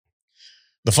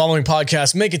The following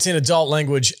podcast may contain adult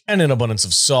language and an abundance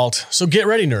of salt, so get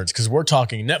ready, nerds, because we're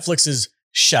talking Netflix's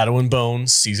Shadow and Bone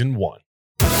Season 1.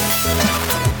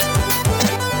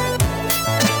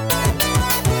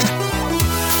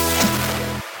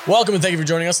 Welcome and thank you for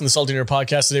joining us on the Salty Nerd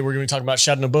Podcast. Today we're going to be talking about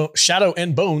Shadow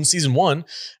and Bone Season 1,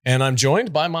 and I'm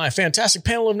joined by my fantastic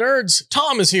panel of nerds.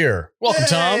 Tom is here. Welcome,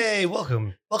 Tom. Hey,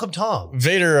 welcome. Welcome, Tom.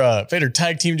 Vader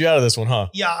tag teamed you out of this one, huh?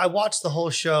 Yeah, I watched the whole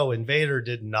show, and Vader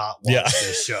did not watch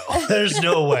this show. There's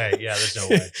no way. Yeah, there's no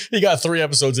way. He got 3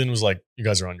 episodes in and was like, you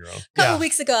guys are on your own. A couple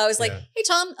weeks ago, I was like, hey,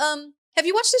 Tom, have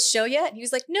you watched this show yet? And he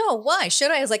was like, no, why?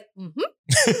 Should I? I was like,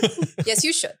 yes,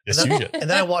 you should. Yes, you should. And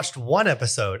then I watched one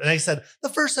episode, and I said, the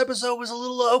first episode was a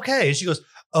little okay. And she goes,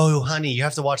 oh, honey, you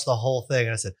have to watch the whole thing.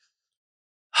 And I said,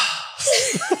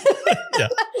 yeah.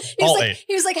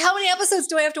 He was like, how many episodes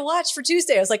do I have to watch for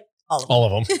Tuesday? I was like, all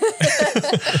of them.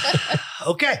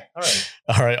 Okay.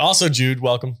 All right. Also, Jude,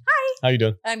 welcome. Hi. How you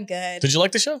doing? I'm good. Did you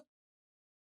like the show?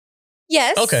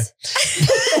 Yes. Okay.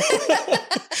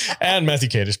 And Matthew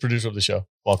Cadish, producer of the show.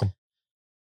 Welcome.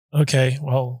 Okay.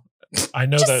 Well, I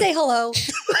know Just that. say hello.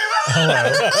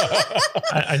 Hello.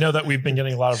 I know that we've been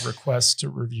getting a lot of requests to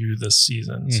review this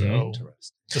season. Mhm.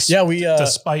 So, we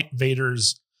despite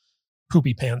Vader's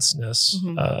poopy pantsness,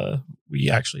 we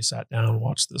actually sat down,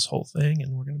 watched this whole thing,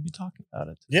 and we're going to be talking about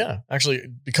it. Yeah, actually,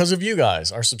 because of you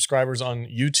guys, our subscribers on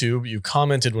YouTube, you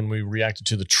commented when we reacted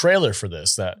to the trailer for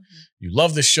this that you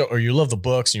love this show or you love the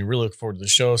books and you really look forward to the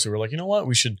show. So we're like, you know what?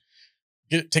 We should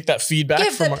take that feedback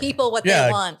Give from the people what they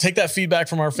want. Take that feedback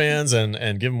from our fans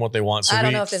and give them what they want. So I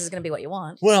don't know if this is going to be what you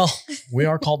want. Well, we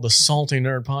are called the Salty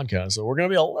Nerd Podcast, so we're going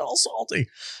to be a little salty,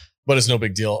 but it's no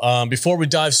big deal. Before we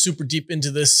dive super deep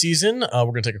into this season, we're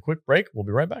going to take a quick break. We'll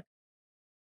be right back.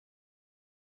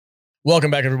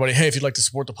 Welcome back, everybody. Hey, if you'd like to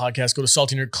support the podcast, go to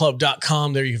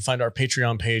saltynerdclub.com. There you can find our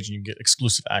Patreon page and you can get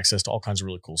exclusive access to all kinds of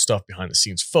really cool stuff, behind the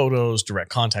scenes photos,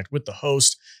 direct contact with the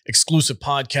host, exclusive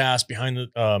podcasts, behind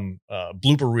the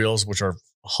blooper reels, which are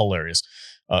hilarious.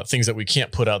 Things that we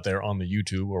can't put out there on the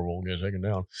YouTube or we'll get taken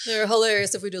down. They're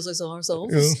hilarious if we do so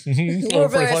ourselves. Yeah. We're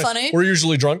very funny. We're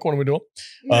usually drunk when we do them.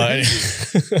 I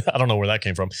don't know where that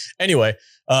came from. Anyway,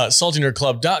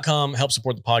 saltynerdclub.com. Help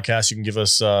support the podcast. You can give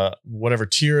us whatever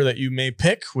tier that you may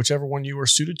pick, whichever one you are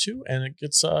suited to, and it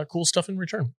gets cool stuff in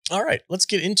return. All right, let's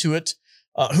get into it.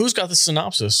 Who's got the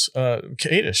synopsis?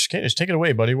 Kadish, take it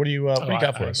away, buddy. What do you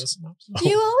got for us?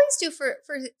 You always do for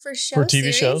shows. For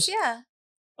TV shows? Yeah.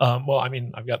 Well, I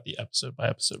mean, I've got the episode by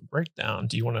episode breakdown.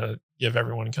 Do you want to give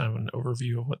everyone kind of an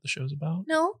overview of what the show's about?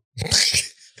 No.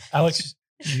 Alex,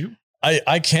 you?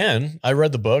 I can. I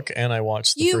read the book and I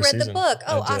watched the first season. You read the book.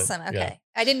 Oh, I did, awesome. Okay. yeah.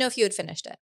 I didn't know if you had finished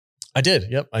it. I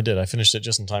did. Yep, I did. I finished it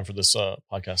just in time for this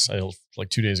podcast like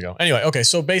 2 days ago. Anyway, okay.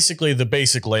 So basically the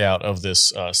basic layout of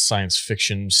this science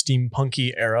fiction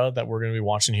steampunky era that we're going to be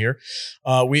watching here.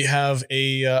 We have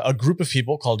a group of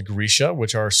people called Grisha,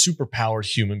 which are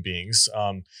superpowered human beings,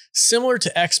 similar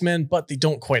to X-Men, but they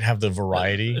don't quite have the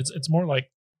variety. It's more like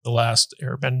The Last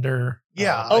Airbender.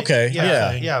 Yeah. Okay.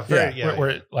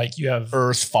 Where like you have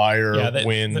Earth, fire,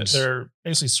 wind. They're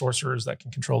basically sorcerers that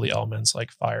can control the elements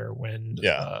like fire, wind,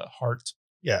 heart.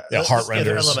 Yeah. Heart They're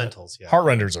renders. elementals. Yeah. Heart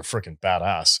renders are freaking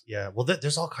badass. Yeah. Well,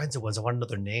 there's all kinds of ones. I want to know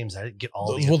their names. I didn't get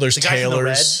all these. Well, there's the guys in the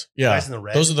red, tailors. the guys in the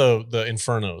red. Those are the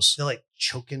Infernos. They're like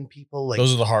choking people. Like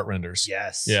Those are the heart renders.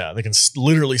 Yes. Yeah, they can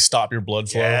literally stop your blood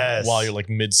flow Yes. while you're like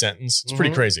mid-sentence. It's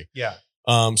pretty crazy. Yeah.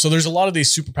 So there's a lot of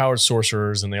these superpowered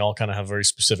sorcerers, and they all kind of have very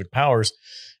specific powers.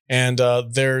 And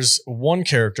there's one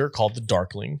character called the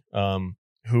Darkling,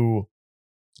 who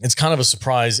it's kind of a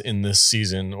surprise in this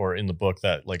season or in the book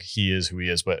that like he is who he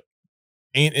is. But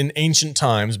in ancient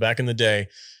times, back in the day,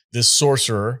 this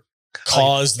sorcerer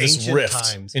caused this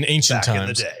rift. In ancient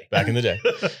times, back in the day.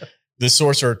 This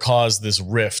sorcerer caused this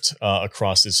rift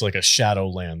across. It's like a shadow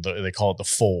land. They call it the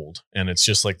Fold, and it's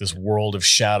just like this world of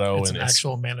shadow. It's and an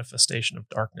actual manifestation of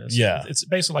darkness. Yeah, it's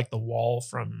basically like the Wall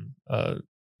from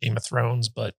Game of Thrones,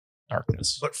 but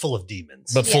darkness, but full of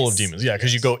demons. Full of demons. Yeah,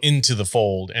 because you go into the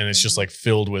Fold, and it's just like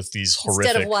filled with these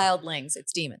horrific. Instead of wildlings,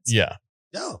 it's demons. Yeah.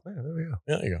 Oh, yeah, there we go.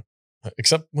 Yeah, there you go.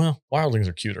 Except, well, wildlings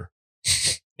are cuter.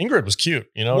 Ingrid was cute.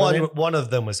 You know, one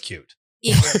of them was cute.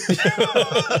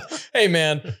 Hey,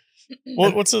 man.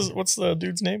 What's the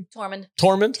dude's name?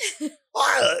 Tormund.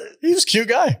 He was a cute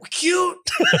guy. Cute.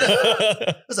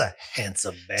 Was a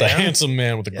handsome man. It's a handsome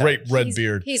man with a great red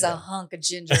beard. He's a hunk of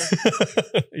ginger.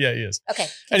 Yeah, he is. Okay.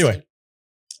 Anyway,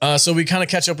 so we kind of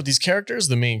catch up with these characters.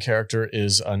 The main character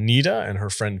is Anita and her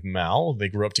friend Mal. They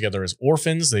grew up together as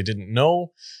orphans. They didn't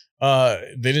know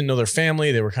their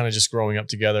family. They were kind of just growing up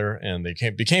together, and they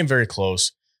became very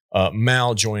close.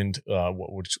 Mal joined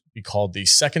what would be called the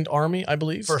Second Army, I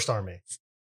believe. First Army. So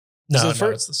No, the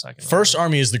it's the second. First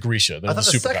Army is the Grisha. They're I thought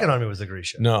the second superpower. army was the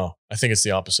Grisha. No, I think it's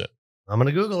the opposite. I'm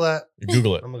gonna Google that.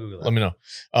 Google it. I'm gonna Google that. Let me know.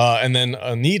 And then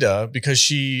Anita, because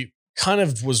she kind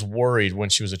of was worried when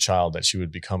she was a child that she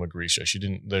would become a Grisha. She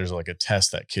didn't. There's like a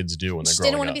test that kids do when they're She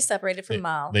growing didn't want to up. be separated from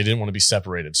Mal. They didn't want to be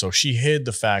separated, so she hid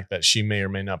the fact that she may or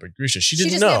may not be Grisha. She didn't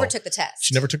just know. never took the test.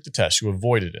 She never took the test. She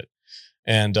avoided it.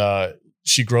 And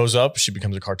she grows up. She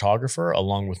becomes a cartographer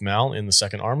along with Mal in the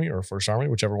Second Army or First Army,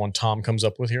 whichever one Tom comes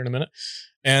up with here in a minute.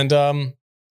 And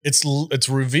it's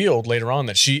revealed later on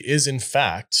that she is, in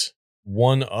fact,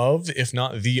 one of, if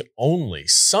not the only,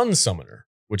 sun summoner,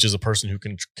 which is a person who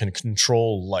can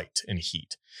control light and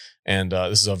heat. And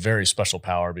this is a very special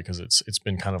power because it's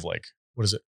been kind of like, what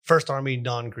is it? First Army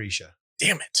non-Grisha.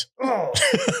 Damn it. Oh.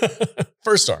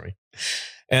 First Army.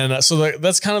 And so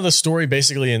that's kind of the story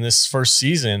basically in this first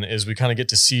season is we kind of get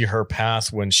to see her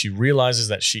path when she realizes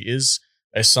that she is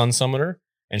a sun summoner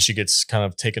and she gets kind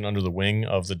of taken under the wing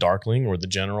of the Darkling or the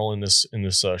general in this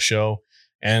show.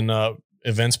 And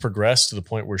events progress to the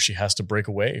point where she has to break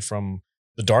away from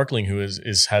the Darkling who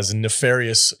has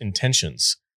nefarious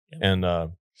intentions. And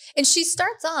she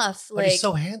starts off But like he's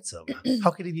so handsome.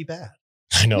 How could he be bad?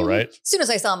 I know, right? As soon as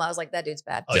I saw him, I was like, that dude's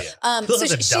bad. Oh yeah. So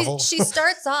The devil. she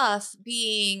starts off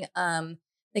being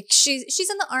like she's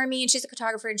in the army and she's a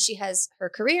cartographer and she has her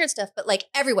career and stuff, but like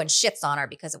everyone shits on her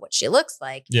because of what she looks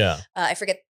like. Yeah. I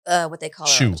forget what they call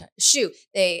her. Shoe. All the time. Shoe.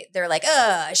 They're like,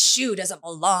 a shoe doesn't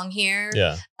belong here.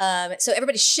 Yeah. So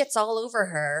everybody shits all over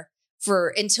her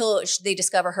until they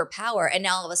discover her power, and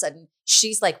now all of a sudden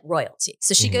she's like royalty.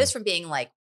 So she Mhm. goes from being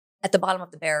like at the bottom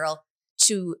of the barrel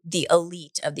to the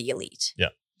elite of the elite. Yeah.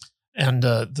 And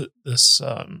this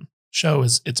show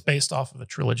it's based off of a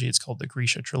trilogy. It's called the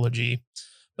Grisha trilogy,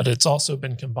 but it's also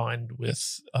been combined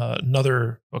with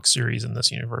another book series in this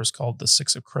universe called the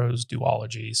Six of Crows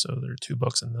duology. So there are 2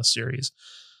 books in this series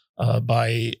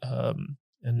by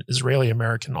an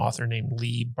Israeli-American author named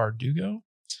Lee Bardugo.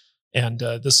 And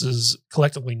this is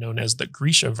collectively known as the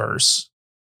Grishaverse.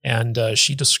 And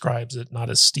she describes it not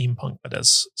as steampunk, but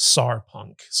as Tsar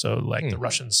punk. So like the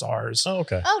Russian Tsars. Oh,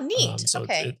 okay. Oh, neat. So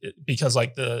Okay. because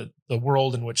like the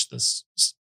world in which this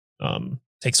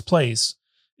takes place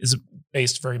is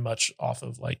based very much off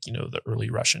of like, the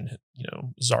early Russian,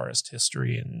 Tsarist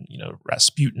history and,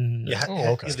 Rasputin. Yeah,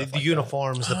 Oh, okay. the Stuff like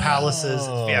uniforms, the palaces.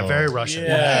 Oh, Yeah, very Russian.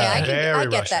 yeah. I very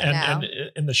get Russian. that. now. And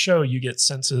in the show, you get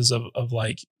senses of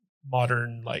like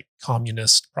modern, like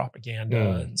communist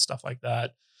propaganda and stuff like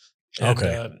that. And,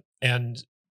 Okay. And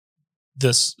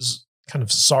this kind of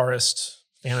Tsarist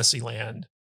fantasy land,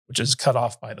 which is cut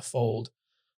off by the fold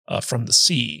from the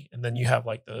sea. And then you have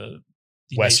like the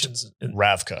West nations.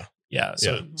 Ravka Yeah.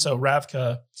 So, Yeah. so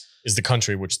Ravka, is the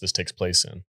country which this takes place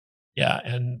in. yeah.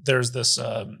 And there's this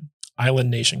island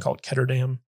nation called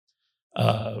Ketterdam,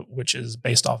 which is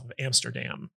based off of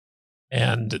Amsterdam.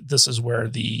 And this is where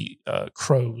the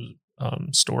Crow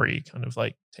story kind of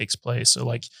like takes place. So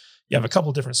like you have a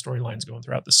couple different storylines going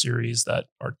throughout the series that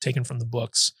are taken from the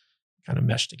books, kind of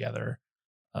meshed together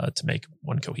to make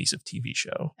one cohesive TV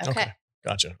show. Okay.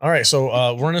 Gotcha. All right. So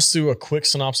run us through a quick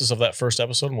synopsis of that first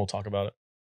episode and we'll talk about it.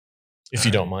 If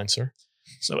you don't mind, sir.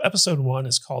 So episode 1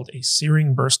 is called A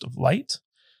Searing Burst of Light.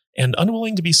 And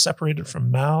unwilling to be separated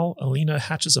from Mal, Alina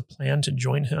hatches a plan to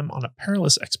join him on a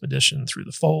perilous expedition through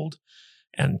the fold.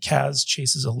 And Kaz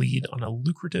chases a lead on a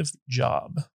lucrative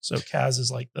job. So Kaz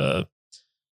is like the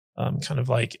kind of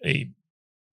like a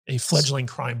fledgling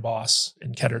crime boss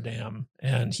in Ketterdam.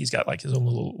 And he's got like his own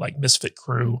little like misfit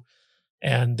crew.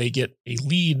 And they get a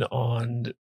lead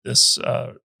on this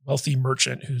wealthy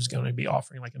merchant who's going to be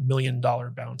offering like $1 million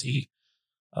bounty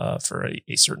for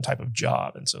a certain type of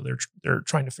job. And so they're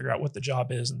trying to figure out what the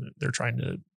job is, and they're trying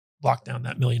to lock down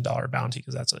that $1 million bounty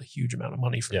because that's a huge amount of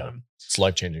money for them. It's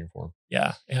life-changing for him.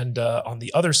 Yeah. And on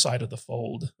the other side of the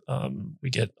fold, we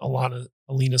get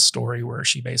Alina's story where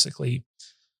she basically,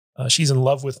 she's in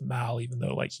love with Mal, even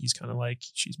though like he's kind of like,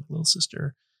 she's my little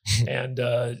sister. And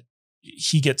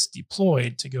he gets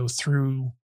deployed to go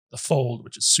through the fold,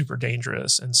 which is super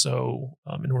dangerous. And so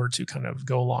in order to kind of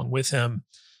go along with him,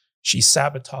 she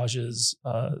sabotages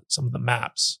some of the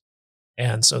maps.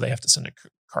 And so they have to send a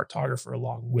cartographer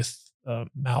along with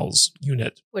Mal's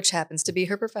unit. Which happens to be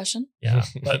her profession. Yeah.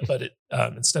 but it,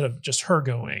 instead of just her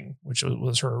going, which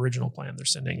was her original plan, they're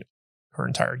sending her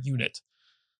entire unit.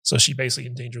 So she basically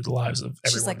endangered the lives of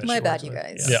everyone. She's like, that my she bad, worked you with.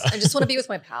 guys. Yeah. I just want to be with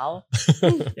my pal.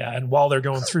 Yeah. And while they're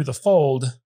going through the fold,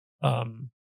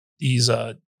 these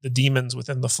the demons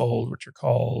within the fold, which are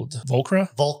called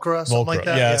Volcra. Volcra, something like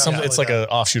that. Yeah, something it's like an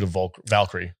offshoot of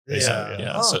Valkyrie. Basically. Yeah.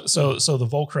 Yeah. Oh. So the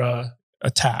Volcra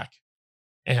attack,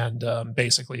 and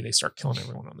basically they start killing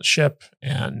everyone on the ship,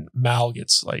 and Mal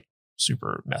gets like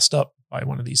super messed up by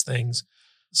one of these things.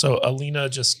 So Alina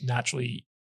just naturally,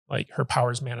 like, her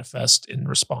powers manifest in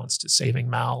response to saving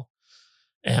Mal,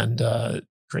 and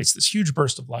creates this huge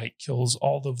burst of light, kills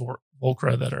all the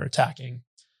Volcra that are attacking,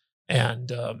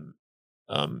 and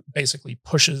basically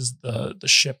pushes the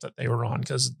ship that they were on,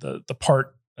 because the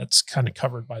part that's kind of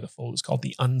covered by the fold is called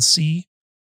the Unsea.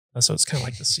 So it's kind of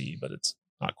like the sea, but it's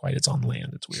not quite. It's on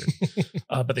land. It's weird.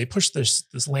 But they push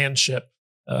this land ship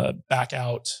back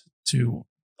out to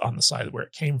on the side where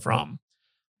it came from.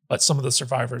 But some of the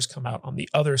survivors come out on the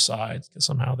other side because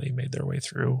somehow they made their way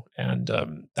through. And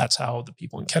that's how the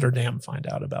people in Ketterdam find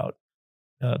out about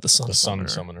the Sun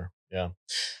Summoner. Yeah.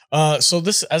 So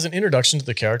this, as an introduction to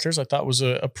the characters, I thought was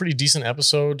a pretty decent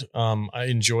episode. I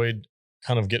enjoyed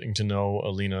kind of getting to know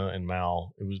Alina and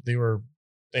Mal.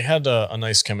 They had a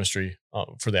nice chemistry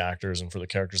for the actors and for the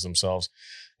characters themselves.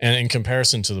 And in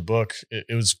comparison to the book,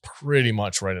 it was pretty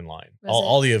much right in line.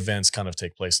 All the events kind of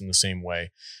take place in the same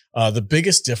way. The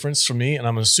biggest difference for me, and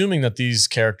I'm assuming that these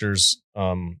characters,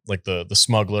 like the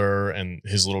smuggler and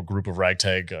his little group of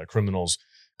ragtag criminals,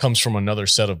 comes from another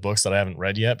set of books that I haven't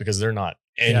read yet, because they're not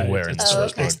anywhere in this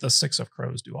first book. It's the Six of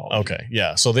Crows duology. Okay,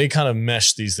 yeah. So they kind of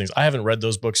mesh these things. I haven't read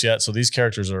those books yet, so these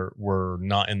characters were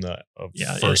not in the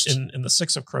first. In the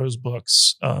Six of Crows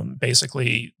books,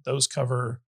 basically those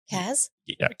cover Kaz.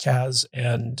 Yeah, Kaz,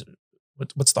 and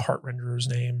what's the Heartrenderer's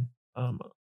name?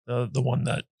 The one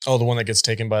that the one that gets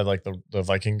taken by like the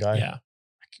Viking guy. Yeah,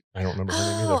 I don't remember her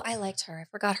name Oh, either. I liked her. I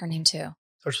forgot her name too.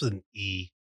 Starts with an E.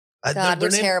 God, we're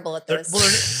terrible at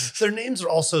this. Their names are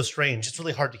all so strange. It's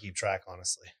really hard to keep track,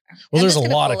 honestly. Well, I'm there's just a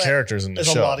gonna lot pull of it. characters in the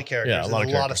show. There's a lot of characters. Yeah,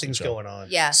 There's a lot of things in the show. going on.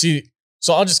 Yeah. See,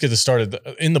 so I'll just get this started.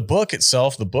 In the book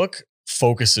itself, the book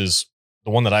focuses,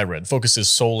 the one that I read, focuses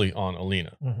solely on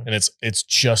Alina. Mhm. And it's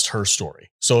just her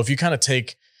story. So if you kind of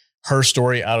take her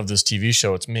story out of this TV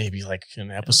show, it's maybe like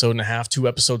an episode and a half, 2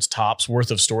 episodes tops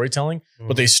worth of storytelling,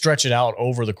 but they stretch it out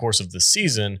over the course of the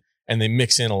season, and they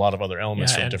mix in a lot of other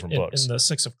elements from different books. In the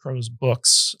Six of Crows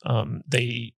books,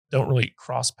 they don't really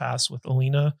cross paths with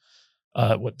Alina.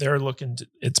 What they're looking to,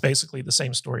 it's basically the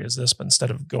same story as this, but instead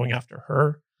of going after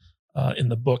her, in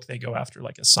the book, they go after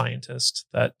like a scientist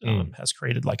that has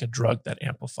created like a drug that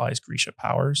amplifies Grisha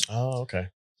powers. Oh, okay.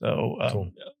 So,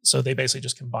 Cool. So they basically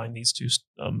just combine these 2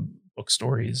 book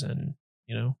stories and,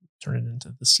 turn it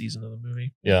into the season of the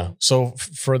movie. Yeah. So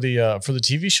for the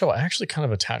TV show, I actually kind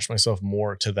of attached myself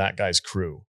more to that guy's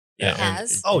crew. Yeah.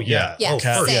 Kaz? Oh yeah. Yeah, Oh,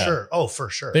 for same. sure. Oh, for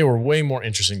sure. They were way more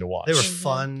interesting to watch. They were Mhm.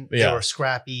 fun. Yeah. They were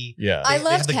scrappy. Yeah. I They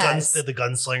love had the Kaz. the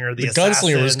gunslinger. The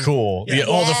gunslinger was assassin. cool. Yeah.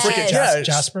 The freaking Yes.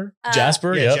 Jasper.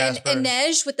 Jasper. Yeah, Yep. Jasper. And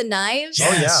Inej with the knives.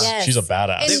 Oh, yeah. Yes. She's a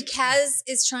badass. And Kaz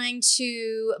is trying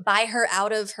to buy her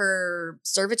out of her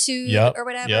servitude Yep, or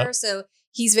whatever. yep. So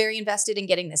he's very invested in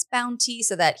getting this bounty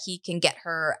so that he can get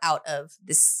her out of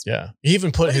this. Yeah. He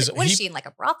even put What is she in, like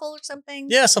a brothel or something?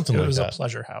 Yeah, something It like was a that.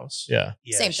 pleasure house. Yeah.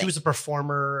 Yeah, Same she thing. was a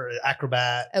performer,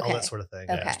 acrobat, all Okay. that sort of thing.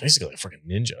 Okay. Yeah, it's basically a freaking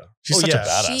ninja. She's Oh, such yeah. a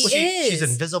badass. She- Well, she's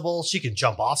is. invisible. She can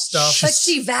jump off stuff. But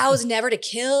she vows never to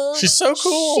kill. She's so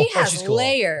cool. She Oh, has she's cool.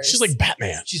 layers. She's like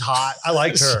Batman. She's hot. I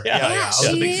liked her. Yeah. I was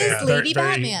a she big is fan. Lady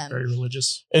Batman. Very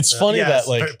religious. It's funny Yes, that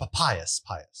like very pious.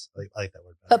 I like that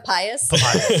word. better. Papayas.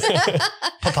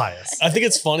 Papayas. I think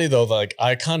it's funny though, like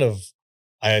like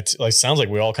sounds like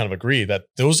we all kind of agree that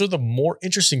those are the more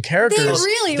interesting They characters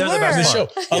really They're the were. best in the show.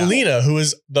 part. Yeah. Alina, who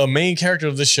is the main character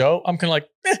of this show, I'm kind of like,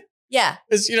 Yeah.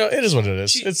 it's it is what it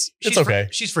is. She- it's she's okay.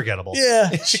 She's forgettable. Yeah,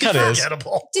 she She's kind of is.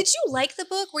 forgettable. Did you like the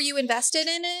book? Were you invested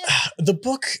in it? The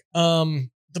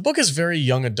book is very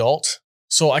young adult,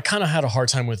 so I kind of had a hard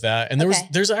time with that. And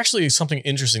there's actually something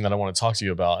interesting that I want to talk to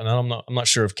you about, and I'm not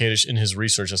sure if Kadish in his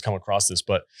research has come across this,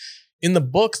 but in the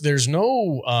book there's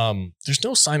no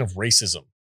sign of racism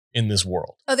in this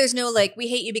world. Oh, there's no like, we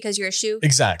hate you because you're a shoe?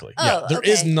 Exactly. Oh, Yeah, there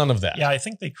is okay. none of that. Yeah, I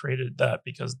think they created that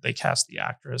because they cast the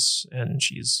actress and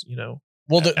she's,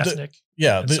 Well, ethnic.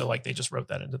 yeah, And so like they just wrote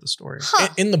that into the story. Huh.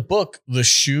 in the book, the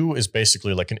Shu is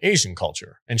basically like an Asian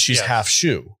culture, and she's Yes. half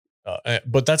Shu.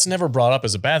 But that's never brought up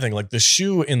as a bad thing. Like the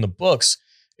Shu in the books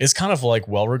is kind of like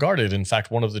well regarded. In fact,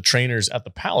 one of the trainers at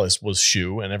the palace was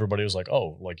Shu, and everybody was like,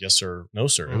 "Oh, like yes sir, no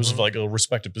sir." It was Mhm. like a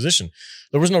respected position.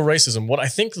 There was no racism. What I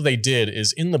think they did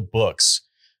is in the books,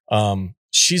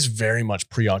 she's very much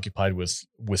preoccupied with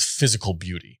physical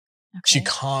beauty. She Okay.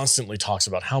 constantly talks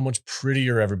about how much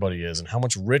prettier everybody is and how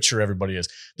much richer everybody is.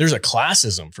 There's a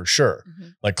classism for sure.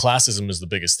 Mhm. Like classism is the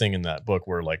biggest thing in that book,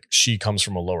 where like she comes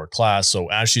from a lower class. So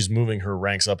as she's moving her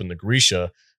ranks up in the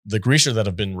Grisha that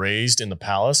have been raised in the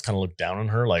palace kind of look down on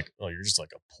her like, oh, you're just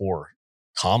like a poor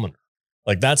commoner.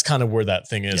 Like that's kind of where that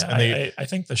thing is. Yeah, And I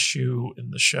think the shoe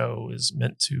in the show is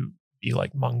meant to be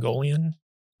like Mongolian.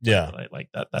 yeah. Like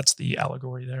that. That's the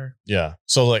allegory there. Yeah.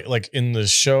 So like in the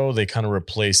show, they kind of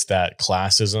replaced that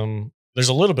classism. There's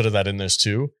a little bit of that in this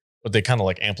too, but they kind of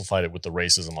like amplified it with the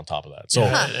racism on top of that. So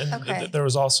Yeah, Huh, and okay. there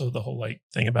was also the whole like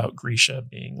thing about Grisha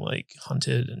being like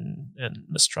hunted and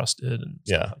mistrusted and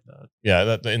Yeah. stuff like that. yeah,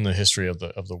 that in the history of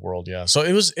the world. Yeah. So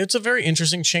it's a very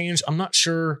interesting change. I'm not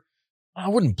sure. I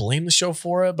wouldn't blame the show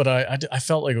for it, but I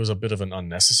felt like it was a bit of an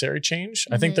unnecessary change.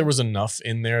 I think Mhm. there was enough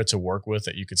in there to work with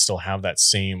that you could still have that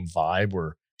same vibe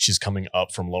where she's coming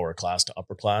up from lower class to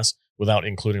upper class without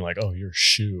including like, oh, you're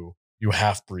Shu, you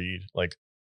half breed. Like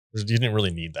you didn't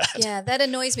really need that. Yeah, that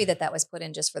annoys me that was put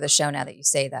in just for the show now that you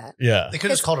say that. Yeah. They could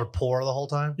have just called her poor the whole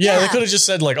time. Yeah, they Yeah. could have just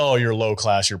said like, "Oh, you're low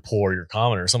class, you're poor, you're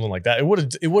common," or something like that. It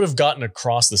would have gotten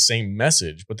across the same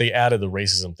message, but they added the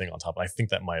racism thing on top. I think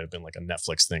that might have been like a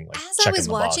Netflix thing. Like As I checking was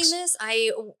the watching box. this,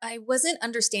 I wasn't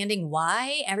understanding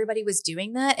why everybody was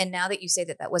doing that. And now that you say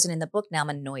that wasn't in the book, now I'm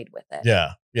annoyed with it.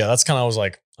 Yeah, that's kind of. I was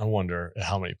like, I wonder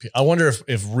how many people. I wonder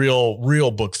if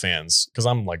real book fans, because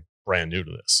I'm like brand new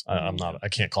to this. I'm not. I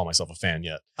can't call myself a fan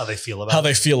yet. How they feel about How it.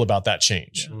 they feel about that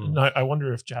change. Yeah. And I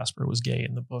wonder if Jasper was gay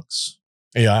in the books.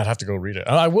 Yeah, I'd have to go read it.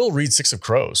 I will read Six of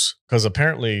Crows because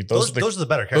apparently Those are the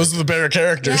better characters. those are the better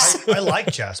characters. Yeah. I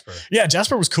like Jasper. Yeah,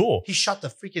 Jasper was cool. He shot the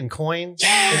freaking coin.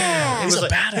 Yeah. He He's was a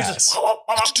like- badass.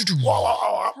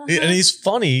 Uh-huh. And he's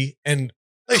funny and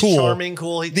He's cool. charming,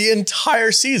 cool. the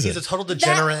entire season. He's a total That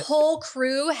degenerate. whole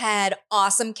crew had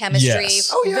awesome chemistry. Yes.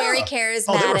 Oh, yeah. Very Oh,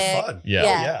 charismatic. they were fun. Yeah.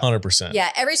 Yeah. 100%. Yeah,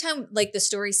 every time like the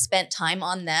story spent time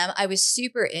on them, I was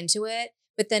super into it.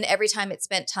 But then every time it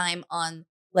spent time on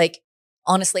like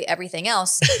honestly everything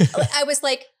else, I was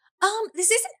like,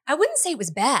 this isn't. I wouldn't say it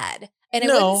was bad, and I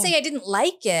No. wouldn't say I didn't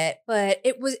like it, but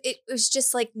it was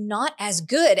just like not as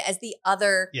good as the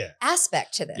other Yeah.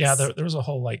 aspect to this. Yeah, there was a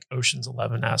whole like Ocean's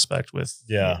 11 aspect with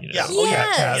Yeah. Yeah. Oh, yeah.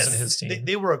 Kaz Yes. and his team.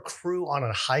 They were a crew on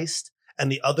a heist,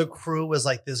 and the other crew was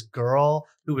like this girl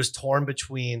who was torn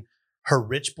between her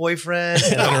rich boyfriend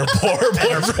And her poor and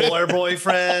her boyfriend. poor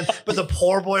boyfriend. But the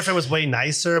poor boyfriend was way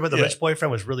nicer, but the Yeah. rich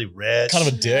boyfriend was really rich. Kind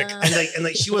of a dick. Yeah. and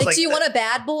like she was like, do you want a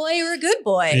bad boy or a good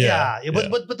boy? Yeah. yeah.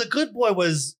 But the good boy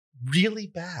was really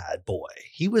bad boy.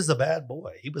 He was a bad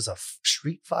boy. He was a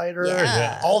street fighter. and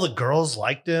Yeah. all the girls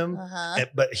liked him, Uh-huh.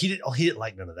 but he didn't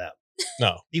like none of them.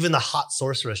 No. Even the hot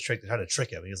sorceress trick, they tried to trick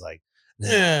him. He was like,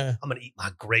 nah, Yeah. I'm gonna eat my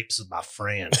grapes with my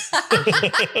friend.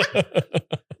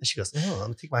 And she goes, oh, I'm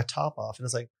gonna take my top off. And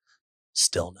it's like,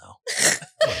 still no.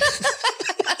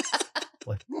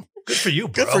 Like, good for you,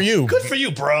 bro. Good for you. Good for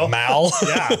you, bro. Mal.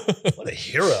 Yeah. What a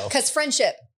hero. Because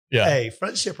friendship. Yeah. Hey,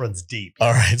 friendship runs deep.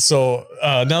 All right. So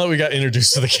now that we got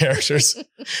introduced to the characters,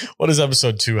 what does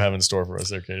episode 2 have in store for us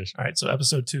there, Kadish? All right, so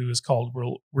episode 2 is called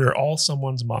We're All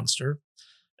Someone's Monster.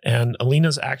 And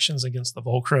Alina's actions against the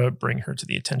Volcra bring her to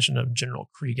the attention of General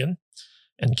Cregan.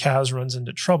 And Kaz runs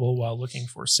into trouble while looking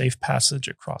for safe passage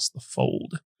across the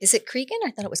fold. Is it Cregan? I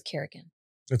thought it was Kerrigan.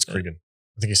 It's Cregan.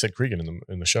 I think he said Cregan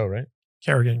in the show, right?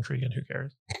 Kerrigan, Cregan, who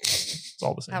cares? It's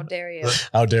all the same. How dare you?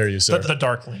 How dare you, sir? The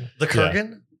Darkling. The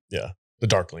Kurgan? The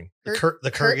Darkling. The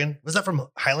Kurgan? Was that from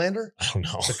Highlander? I don't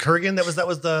know. The Kurgan? That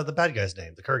was the bad guy's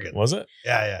name. The Kurgan. Was it?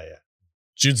 Yeah.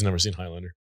 Jude's never seen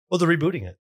Highlander. Well, they're rebooting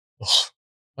it. Ugh.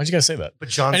 Why'd you guys say that? But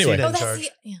John Anyway. Cena Oh, in that's charge. the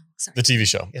yeah. Sorry. The TV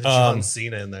show. Yeah, John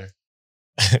Cena in there.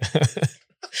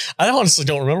 I honestly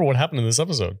don't remember what happened in this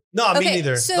episode. No, me Okay,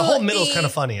 neither. so The whole middle's the- kind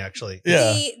of funny, actually.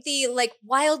 Yeah. The like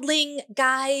wildling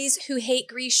guys who hate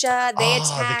Grisha, they the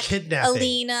attack kidnapping.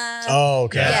 Alina. Oh,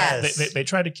 okay. Yeah. Yes. They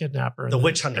try to kidnap her. The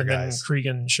witch hunter and then guys.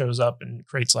 Cregan shows up and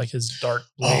creates like his dark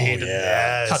Oh, blade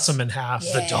yeah. and cuts him in half.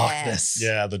 Yeah. The darkness.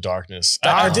 Yeah, the darkness.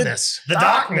 I did. Darkness. The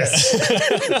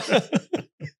darkness.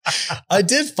 I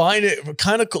did find it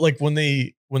kind of cool, like when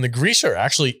the Grisha are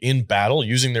actually in battle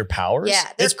using their powers. Yeah,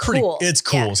 they're it's pretty. cool. It's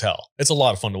cool Yeah. as hell. It's a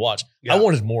lot of fun to watch. Yeah. I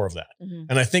wanted more of that, Mhm.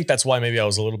 and I think that's why maybe I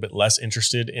was a little bit less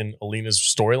interested in Alina's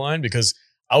storyline because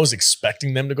I was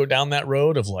expecting them to go down that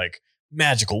road of like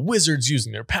magical wizards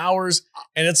using their powers,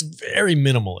 and it's very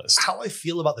minimalist. How I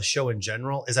feel about the show in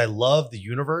general is I love the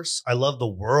universe. I love the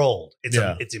world.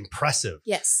 It's impressive.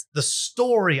 Yes. The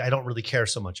story I don't really care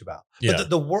so much about. Yeah. But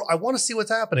the world, I want to see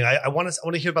what's happening. I want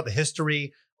to hear about the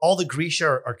history. All the Grisha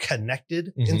are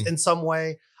connected Mhm. in some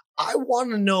way. I want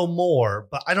to know more,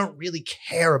 but I don't really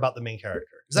care about the main character.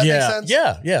 Does that yeah, make sense?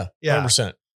 yeah,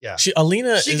 100%. Yeah.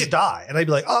 Alina She is could die, and I'd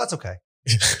be like, oh, that's okay.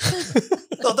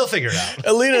 They'll figure it out.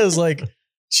 Alina is like,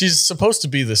 she's supposed to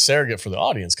be the surrogate for the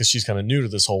audience because she's kind of new to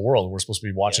this whole world. We're supposed to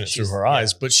be watching it through her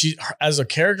eyes. But as a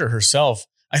character herself,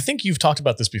 I think you've talked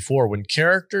about this before. When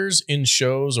characters in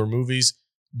shows or movies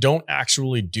don't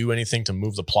actually do anything to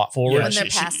move the plot forward. When they're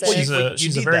passive.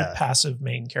 She's a very passive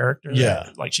main character. Yeah.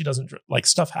 Like she doesn't, like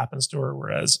stuff happens to her,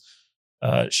 whereas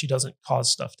she doesn't cause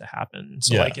stuff to happen.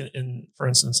 So like in for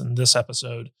instance, in this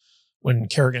episode, when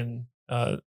Kerrigan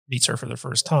meets her for the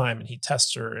first time and he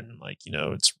tests her and like,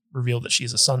 it's revealed that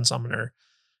she's a sun summoner.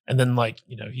 And then like,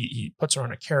 he puts her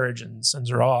on a carriage and sends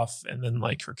her off. And then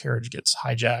like her carriage gets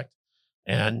hijacked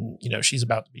and, she's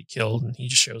about to be killed and he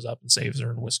just shows up and saves her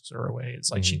and whisks her away. It's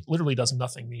like she literally does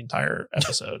nothing the entire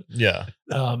episode. Yeah.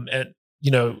 And,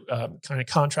 kind of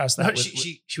contrast that with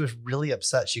she was really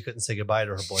upset she couldn't say goodbye to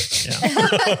her boyfriend.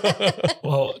 Yeah.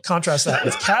 Well, contrast that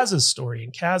with Kaz's story,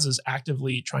 and Kaz is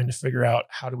actively trying to figure out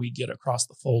how do we get across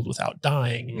the fold without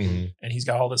dying, and he's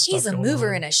got all this stuff. He's a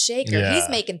mover and a shaker. Yeah. He's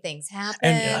making things happen.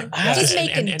 And, he's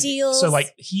making deals. So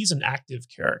like he's an active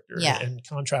character. Yeah. And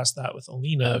contrast that with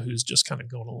Alina, who's just kind of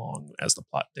going along as the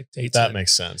plot dictates. That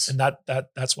makes sense. And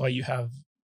that's why you have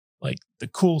like the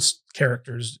cool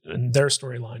characters in their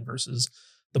storyline versus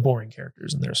the boring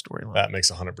characters in their storyline. That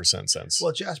makes 100% sense.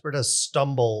 Well, Jasper does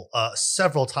stumble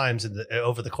several times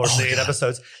over the course of the 8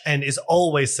 episodes and is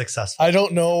always successful. I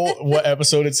don't know what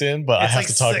episode it's in, but I have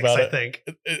to talk about it. I think.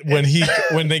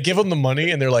 When they give him the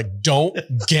money and they're like, don't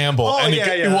gamble. Oh, and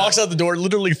yeah, he walks out the door,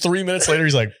 literally 3 minutes later,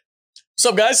 he's like, what's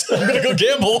up, guys? I'm going to go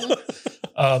gamble.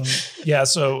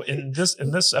 So in this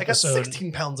I got episode,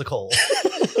 16 pounds of coal.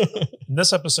 in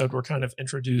this episode, we're kind of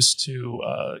introduced to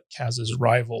Kaz's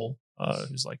rival,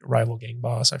 who's like a rival gang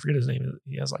boss. I forget his name.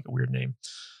 He has like a weird name.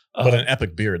 But an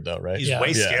epic beard, though, right? He's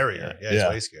way scarier. Yeah, he's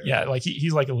way scarier. Yeah, like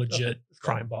he's like a legit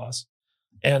crime boss.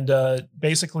 And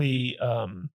basically,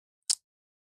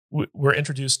 we're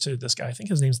introduced to this guy. I think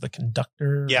his name's the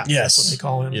Conductor. Yeah. That's what they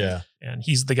call him. Yeah. And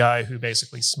he's the guy who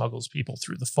basically smuggles people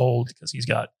through the fold because he's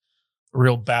got a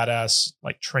real badass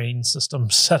like train system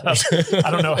set up.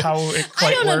 I don't know how it quite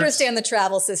I don't works. understand the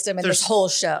travel system in There's this whole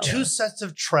show. 2 sets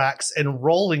of tracks and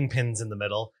rolling pins in the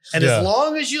middle. And Yeah. as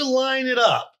long as you line it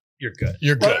up, you're good.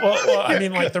 You're good. Well, I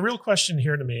mean, like the real question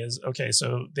here to me is, okay,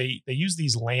 so they use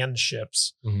these land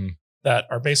ships Mhm. that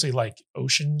are basically like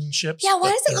ocean ships. Yeah, why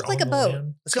but does it they're look like on a the boat?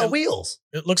 land. It's got wheels.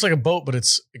 It looks like a boat, but it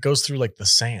goes through like the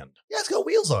sand. Yeah, it's got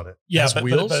wheels on it. Yeah, has but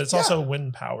wheels? it's also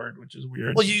wind powered, which is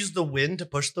weird. Well, you use the wind to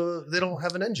push they don't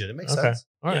have an engine. It makes Okay. sense.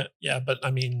 All right. Yeah, but I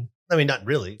mean, I mean, not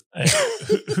really.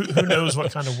 who knows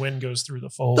what kind of wind goes through the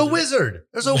fold? The wizard.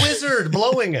 There's a wizard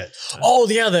blowing it. Oh,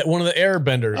 yeah, that one of the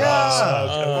airbenders.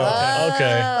 Yeah.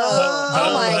 Okay.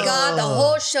 Oh my God. The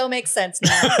whole show makes sense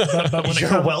now. But when,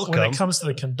 You're when welcome. it comes to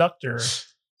the Conductor,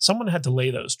 someone had to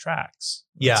lay those tracks.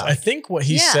 Yeah. I think what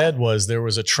he Yeah. said was there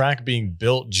was a track being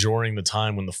built during the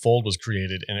time when the fold was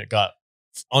created, and it got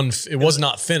it was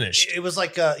not finished, It was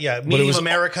like, Medium was-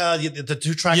 America. The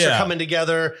 2 tracks Yeah. are coming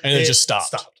together. And it just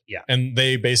stopped. Yeah. and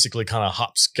they basically kind of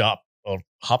hops.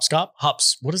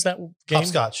 What is that game?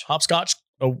 Hopscotch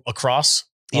across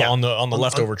Yeah. on the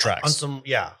leftover On tracks. some,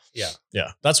 yeah.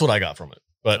 Yeah, that's what I got from it.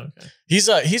 But Okay. he's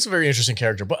a very interesting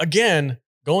character. But again,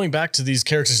 going back to these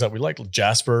characters that we like,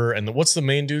 Jasper and what's the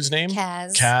main dude's name?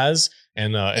 Kaz.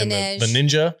 And the Inej.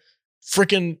 ninja.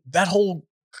 Freaking that whole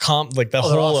they're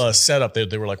awesome. setup.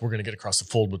 They were like, we're gonna get across the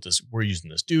fold with this. We're using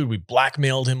this dude. We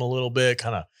blackmailed him a little bit,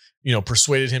 kind of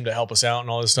persuaded him to help us out and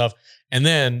all this stuff. And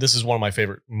then this is one of my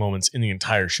favorite moments in the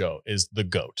entire show is the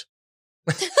goat.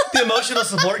 The emotional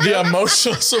support. The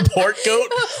emotional support goat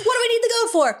What do we need the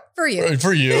goat for? For you.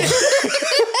 for you.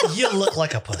 You look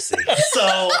like a pussy. So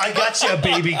I got you a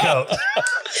baby goat.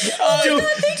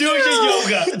 Do your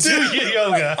yoga. Do your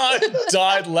yoga. I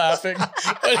died laughing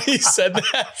when he said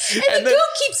that. And the goat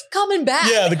keeps coming back.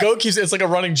 Yeah, the goat keeps. It's like a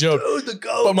running joke. Dude, the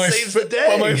goat saves the day.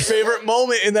 But my favorite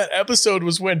moment in that episode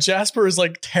was when Jasper is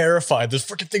like terrified. The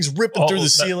freaking thing's ripping through the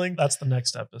ceiling. That's the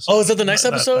next episode. Oh, is that the next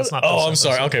episode? That's not I'm this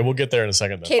sorry. episode. Okay, we'll get there in a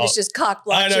second. Then. Kate is just cock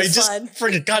blocked. I know. He just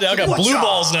freaking God. I got Watch blue out.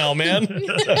 balls now, man.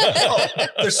 Oh,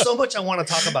 there's so much I want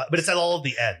to talk about, but it's at all of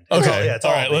the end. Okay. It's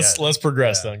all all right. at the Let's end.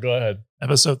 progress Yeah. then. Go ahead.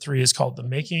 Episode 3 is called The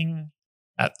Making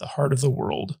at the Heart of the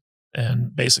World.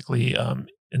 And basically,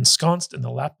 ensconced in the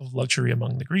lap of luxury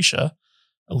among the Grisha,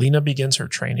 Alina begins her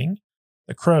training.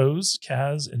 The crows,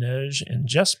 Kaz, Inej, and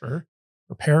Jesper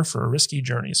prepare for a risky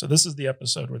journey. So this is the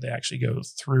episode where they actually go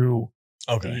through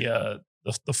Okay.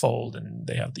 the fold and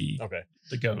they have the Okay.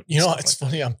 the goat. You know, stuff it's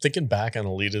like funny. I'm thinking back on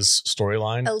Alita's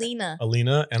storyline, Alina.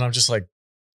 Alina, and I'm just like,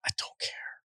 I don't care.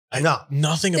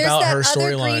 Nothing There's about that her other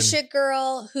storyline. Grisha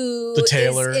girl who The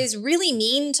Taylor. is really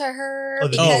mean to her Oh,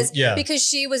 the- because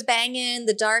she was banging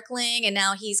the Darkling and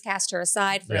now he's cast her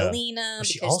aside for Yeah. Alina. But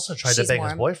she because also tried to she's bang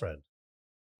his more- boyfriend.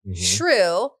 Mhm.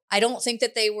 True. I don't think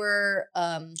that they were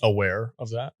Aware of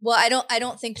that. well, I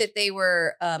don't think that they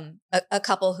were a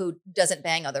couple who doesn't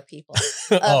bang other people.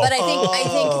 Oh. But I think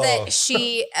Oh. that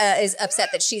she is upset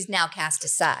that she's now cast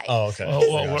aside. Oh, okay.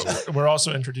 Well, Gotcha. we're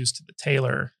also introduced to the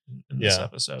Taylor in this Yeah.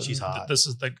 episode. She's hot. This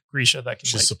is the Grisha that can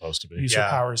She's like, supposed to be. use Yeah. her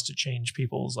powers to change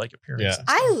people's like appearance. Yeah. and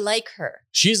stuff. I like her.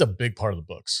 She's a big part of the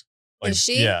books. Is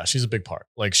she? Yeah, she's a big part.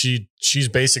 Like she's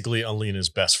basically Alina's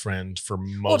best friend for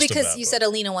most Well, of because that you book. said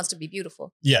Alina wants to be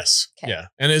beautiful. Yes. Okay. Yeah.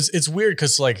 And it's weird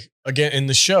because like again in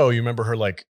the show, you remember her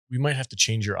like, we might have to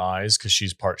change your eyes because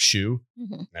she's part shoe.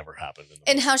 Mhm. Never happened in the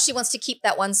And books. how she wants to keep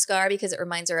that one scar because it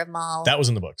reminds her of Mal. That was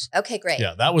in the books. Okay, great.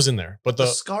 Yeah, that was in there. But The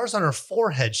the scars on her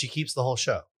forehead, she keeps the whole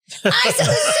show. I said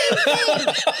the same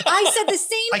thing. I said the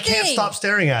same I thing. can't stop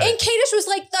staring at And it. Kadish was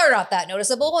like, they're not that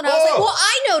noticeable. And I was like, Oh. well,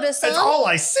 I noticed them. That's all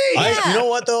I see. Yeah. you know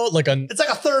what though? Like a It's like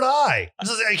a third eye. I'm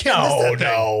just like, I can't miss that thing.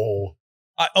 no.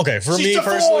 Okay, for She's me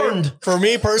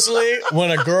personally, when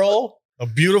a girl, a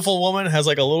beautiful woman, has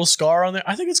like a little scar on there,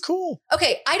 I think it's cool.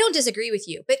 Okay, I don't disagree with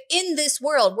you. But in this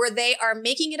world where they are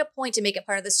making it a point to make it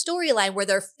part of the storyline where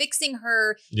they're fixing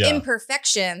her Yeah.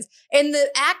 imperfections and the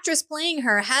actress playing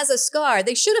her has a scar,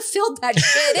 they should have filled that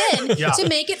shit in Yeah. to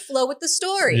make it flow with the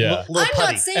story. Yeah. Little I'm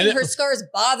putty. not saying And it- her scars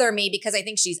bother me because I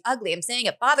think she's ugly. I'm saying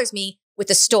it bothers me with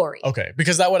the story. Okay,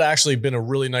 because that would actually been a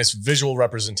really nice visual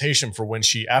representation for when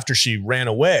after she ran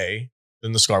away,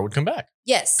 then the scar would come back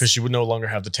Yes. because she would no longer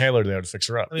have the tailor there to fix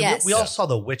her up. I mean, Yes. we all saw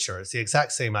The Witcher. It's the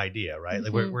exact same idea, right?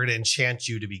 Like we're Mhm. going to enchant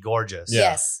you to be gorgeous. Yeah.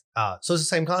 Yes. So it's the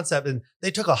same concept. And they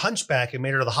took a hunchback and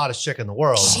made her the hottest chick in the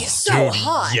world. She's so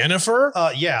hot. Yennefer?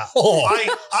 Yeah. Oh.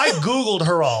 I Googled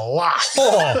her a lot.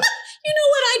 Oh, You know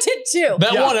what I did too?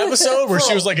 that Yeah. one episode where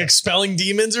she was like Bro. expelling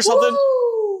demons or something?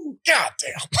 Woo! God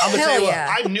damn. I'm gonna Hell tell you yeah.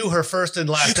 what, I knew her first and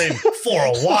last name for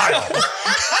a while.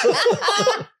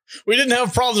 We didn't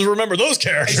have problems to remember those And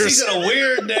characters. she's got a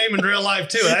weird name in real life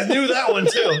too. I knew that one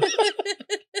too.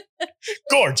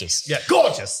 Gorgeous. Yeah,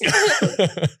 gorgeous.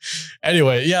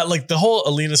 Anyway, yeah, like the whole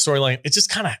Alina storyline, it just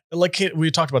kind of like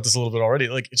we talked about this a little bit already.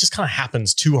 Like it just kind of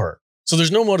happens to her. So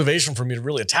there's no motivation for me to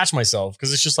really attach myself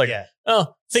because it's just like, Yeah.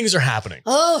 oh, things are happening.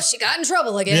 Oh, she got in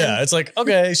trouble again. Yeah, it's like,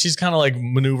 okay, she's kind of like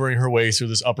maneuvering her way through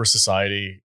this upper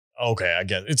society. Okay, I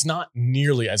get it. It's not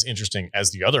nearly as interesting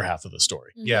as the other half of the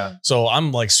story. Mhm. Yeah. So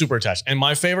I'm like super attached. And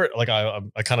my favorite, like I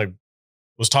kind of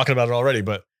was talking about it already,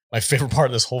 but my favorite part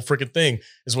of this whole freaking thing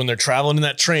is when they're traveling in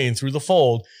that train through the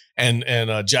fold and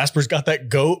Jasper's got that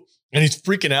goat and he's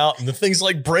freaking out and the thing's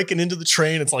like breaking into the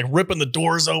train. It's like ripping the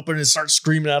doors open and starts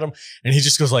screaming at him. And he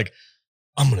just goes like,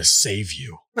 I'm going to save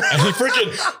you. And he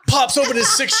freaking pops open his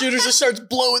 6-shooters and starts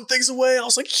blowing things away. I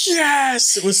was like,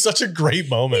 yes, it was such a great He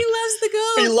moment. loves the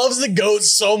goat. He loves the goat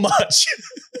so much.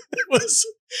 It was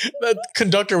that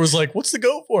conductor was like, "What's the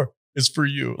goat for?" It's for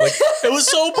you. Like it was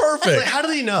so Like, perfect. how do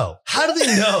they know? How do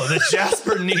they know that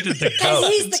Jasper needed the Because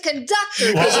goat? he's the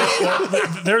conductor.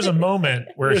 Well, there's a moment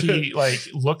where he like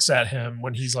looks at him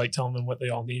when he's like telling them what they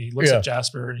all need. He looks Yeah. at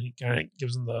Jasper and he kind of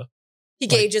gives him the he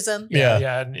gauges him.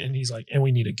 Yeah. and he's like, and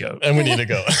we need a goat. And we need to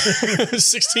go.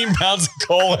 16 pounds of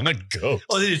coal and a goat.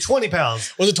 Oh, they did 20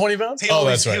 pounds. Was it 20 pounds? He Oh,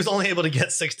 always- that's right. He was only able to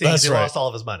get 16 That's because he right. lost all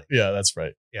of his money. Yeah, that's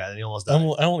right. Yeah, and he almost died.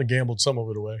 I only gambled some of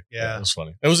it away. Yeah. It was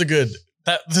funny. It was a good.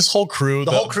 This whole crew. The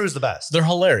whole crew's the best. They're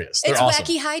hilarious. They're It's awesome.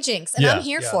 wacky hijinks, and Yeah. I'm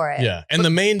here Yeah. for it. Yeah, and the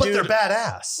main but dude. they're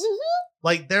badass. Mhm.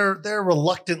 Like they're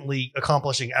reluctantly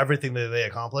accomplishing everything that they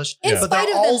accomplish. In Yeah. But they're spite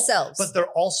of all- themselves. But they're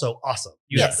also awesome.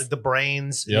 You Yes. got like the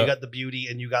brains, Yep. you got the beauty,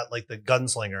 and you got like the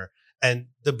gunslinger. And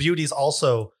the beauty's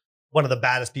also one of the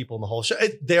baddest people in the whole show.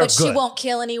 They're but good. she won't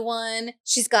kill anyone.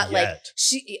 She's got like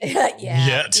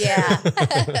Yet.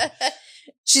 yeah.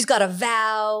 She's got a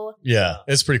vow. Yeah,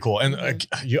 it's pretty cool. And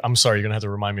Mhm. I'm sorry, you're gonna have to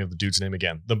remind me of the dude's name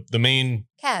again. The main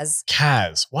Kaz.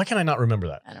 Kaz. Why can I not remember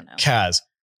that? I don't know. Kaz,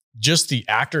 just the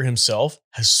actor himself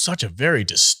has such a very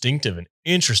distinctive and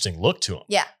interesting look to him.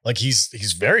 Yeah. Like he's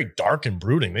very dark and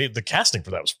brooding. The casting for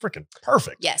that was freaking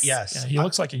perfect. Yes. Yes. Yeah, he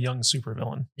looks like a young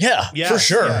supervillain. Yeah, Yes, for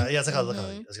sure. Yeah, it's like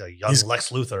Mhm. it's like a young He's- Lex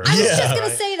Luthor. I was Yeah. just gonna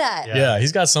Right? say that. Yeah. Yeah,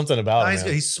 he's got something about No, him. he's,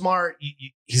 man. he's smart.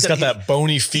 He's got that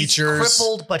bony features. He's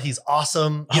crippled, but he's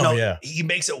awesome. Oh, You know, yeah. he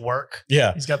makes it work.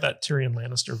 Yeah. He's got that Tyrion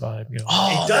Lannister vibe going. Oh,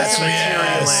 He does that's have a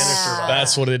Tyrion yes. Lannister vibe.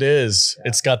 That's what it is. Yeah.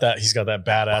 It's got that. He's got that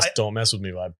badass. I- Don't mess with me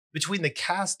vibe. Between the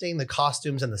casting, the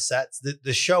costumes, and the sets,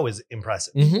 the show is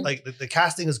impressive. Mhm. Like the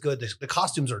casting is good. The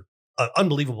costumes are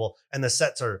unbelievable, and the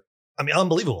sets are I mean,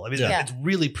 unbelievable. I mean, Yeah. it's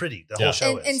really pretty. The Yeah. whole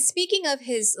show And is. speaking of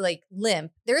his like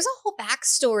limp, there's a whole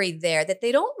backstory there that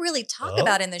they don't really talk Oh.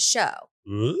 about in the show.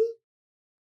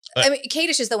 I mean,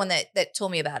 Kadish is the one that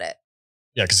told me about it.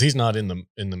 Yeah, because he's not in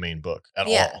the main book at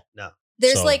Yeah. all. No.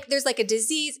 There's So- like a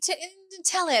disease.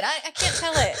 Tell it. I can't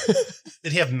tell it.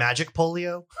 Did he have magic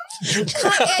polio?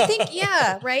 I think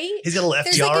yeah, right. He's got a little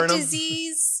There's FDR like a in him.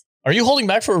 disease. Are you holding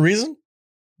back for a reason?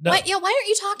 No, Why aren't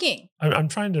you talking? I'm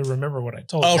trying to remember what I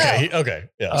told you. Okay. Okay.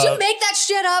 Yeah. Did you make that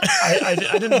shit up? I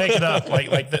didn't make it up.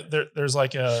 There's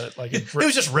like a He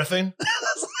was just riffing.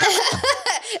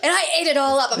 And I ate it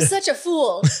all up. I'm such a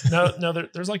fool.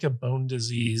 there's like a bone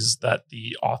disease that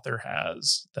the author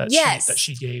has that Yes.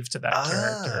 she gave to that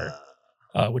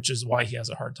character, which is why he has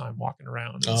a hard time walking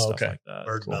around and Oh, stuff okay. like that.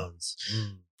 Bird Cool. bones.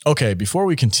 Okay, before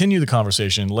we continue the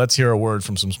conversation, let's hear a word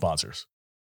from some sponsors.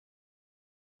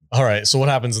 All right, so what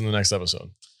happens in the next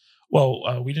episode?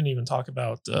 Well, we didn't even talk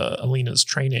about Alina's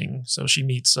training. So she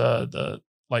meets The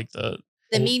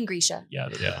mean Grisha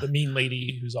the mean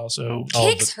lady who's also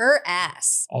kicks her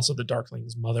ass. also the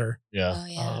Darkling's mother. Yeah. Oh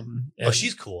yeah. Oh, and-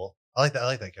 she's cool. I like that. I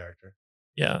like that character.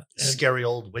 yeah, and- Scary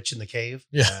old witch in the cave.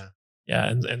 Yeah. yeah,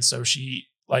 and so she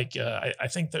I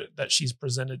think that she's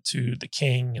presented to the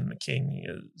king, and the king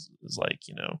is like,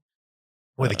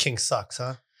 Boy, the king sucks,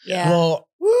 huh? Yeah. Well,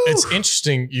 it's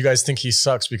interesting. You guys think he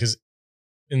sucks because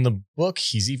in the book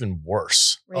he's even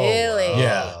worse. really? wow.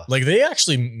 Yeah, like they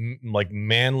actually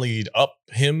manlied up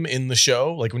him in the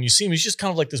show. Like when you see him, he's just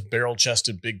kind of like this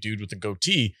barrel-chested big dude with a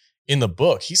goatee. In the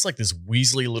book, he's like this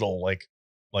weaselly little like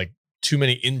too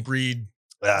many inbreed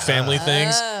family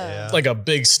things. Oh. Yeah. Like a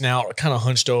big snout, kind of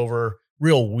hunched over,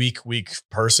 real weak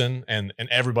person, and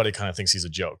everybody kind of thinks he's a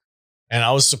joke. And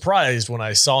I was surprised when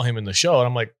I saw him in the show, and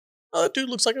I'm like, oh, that dude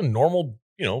looks like a normal,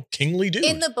 kingly dude.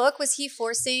 In the book, was he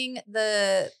forcing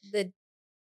the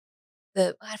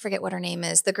I forget what her name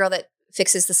is, the girl that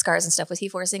fixes the scars and stuff? Was he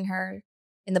forcing her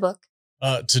in the book?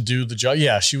 To do the job.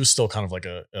 Yeah, she was still kind of like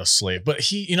a slave, but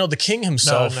he, the king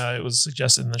himself. no, it was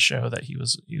suggested in the show that he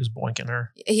was boinking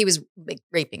her. He was like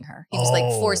raping her. He was like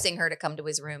Oh. forcing her to come to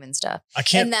his room and stuff. I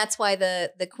can't. And that's why the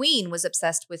queen was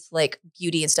obsessed with like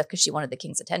beauty and stuff because she wanted the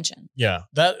king's attention. Yeah,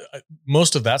 that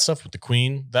most of that stuff with the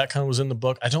queen, that kind of was in the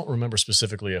book. I don't remember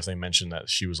specifically if they mentioned that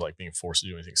she was like being forced to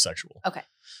do anything sexual. Okay.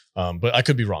 But I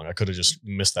could be wrong. I could have just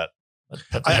missed that. But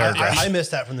the paragraph. I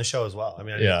missed that from the show as well. I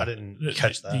mean, I didn't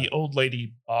catch that. The old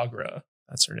lady Bagra,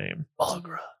 that's her name.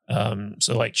 Bagra.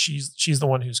 So like she's the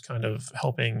one who's kind of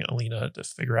helping Alina to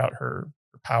figure out her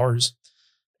powers,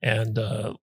 and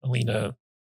Alina.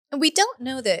 And we don't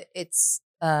know that it's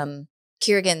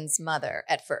Kiergan's mother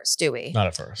at first, do we? Not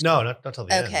at first. No, not till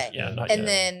the Okay. end. Yeah, not And yet.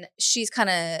 then she's kind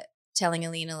of telling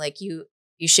Alina like you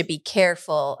should be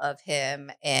careful of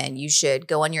him and you should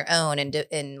go on your own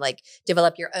and like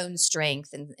develop your own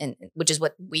strength and which is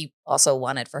what we also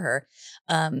wanted for her,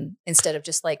 instead of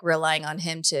just like relying on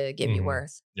him to give you Mhm.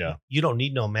 worth. You don't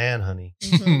need no man, honey.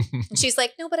 Mhm. And she's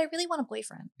like, no, but I really want a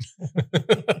boyfriend.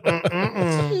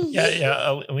 Mm-mm.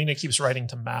 Yeah. Alina keeps writing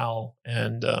to Mal,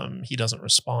 and he doesn't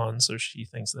respond, so she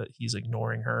thinks that he's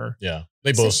ignoring her. Yeah,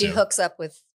 they So both she do. hooks up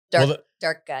with dark Well,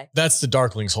 dark guy. That's the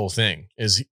Darkling's whole thing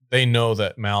is they know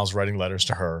that Mal's writing letters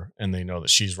to her and they know that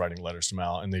she's writing letters to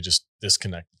Mal, and they just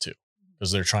disconnect the two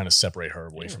because they're trying to separate her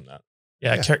away from that.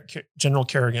 Yeah, Yeah. General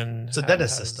Kerrigan. It's a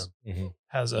dentist system.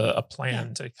 Has a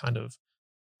plan to kind of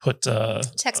put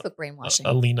Textbook brainwashing.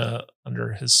 Alina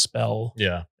under his spell.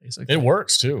 Yeah, Basically, it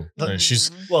works too. Mhm. She's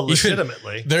Well, Even-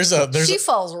 legitimately. there's she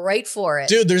falls right for it.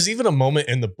 Dude, there's even a moment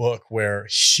in the book where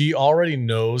she already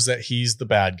knows that he's the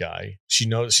bad guy. She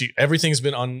knows everything's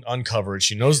been uncovered.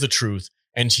 She knows the truth,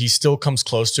 and he still comes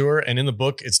close to her. And in the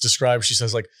book, it's described. She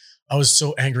says, like, I was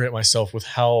so angry at myself with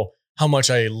how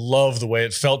much I love the way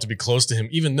it felt to be close to him,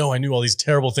 even though I knew all these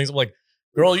terrible things. I'm like,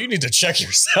 girl, you need to check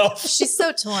yourself. She's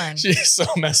so torn. She's so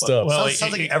messed up. Well,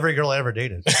 sounds like every girl I ever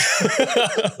dated.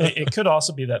 it could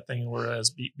also be that thing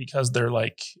whereas because they're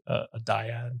like a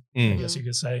dyad, I Mm. guess you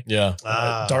could say. Yeah.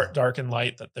 Dark and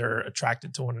light, that they're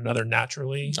attracted to one another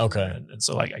naturally. Okay. And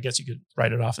so like I guess you could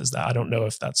write it off as that. I don't know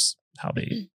if that's how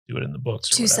they do it in the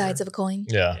books. Or Two whatever. sides of a coin.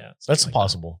 Yeah. Yeah, That's something like that.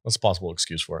 possible. That's a possible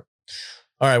excuse for it.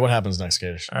 All right. What happens next,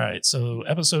 Kadish? All right. So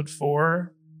episode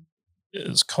 4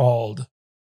 is called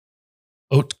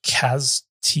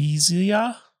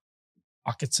Otkaztezia.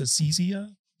 Octazizia?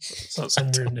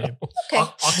 Some weird name. Okay.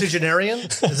 Octogenarian?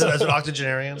 Is it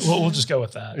octogenarian? We'll just go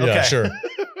with that. Yeah, Okay. sure.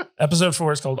 Episode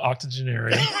 4 is called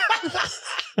Octogenarian.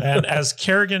 And as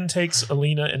Kerrigan takes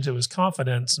Alina into his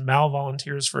confidence, Mal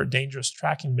volunteers for a dangerous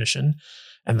tracking mission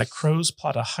And the crows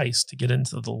plot a heist to get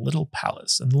into the Little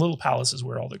Palace. And the Little Palace is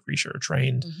where all the Grisha are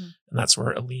trained. Mhm. And that's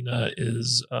where Alina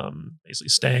is basically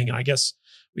staying. And I guess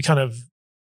we kind of,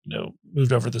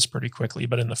 moved over this pretty quickly.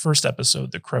 But in the first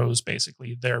episode, the crows,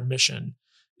 basically their mission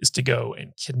is to go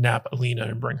and kidnap Alina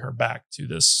and bring her back to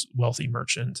this wealthy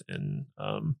merchant in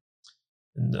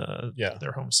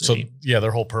their home So city.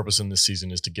 their whole purpose in this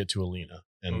season is to get to Alina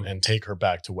Mm. and take her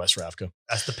back to West Ravka.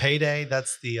 That's the payday.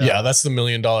 That's the That's the $1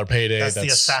 million payday. That's the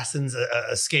assassin's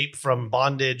escape from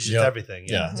bondage. Yep. It's everything.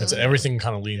 Yeah, Mhm. it's everything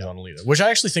kind of leans on Alina, which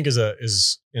I actually think is an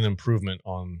improvement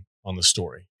on the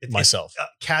story myself.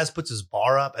 Kaz puts his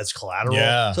bar up as collateral.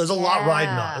 Yeah. So there's a lot riding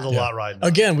on. There's a Yeah. lot riding on.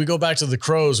 Again, we go back to the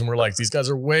crows and we're like, these guys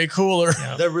are way cooler.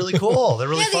 Yeah. They're really cool. They're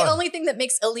really Yeah, fun. the only thing that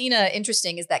makes Alina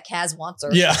interesting is that Kaz wants her.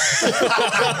 Yeah.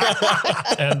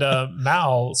 And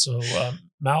Mal,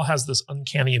 Mal has this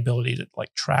uncanny ability to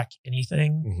like track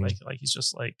anything. Mhm. Like he's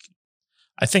just like,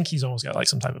 I think he's almost got like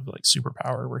some type of like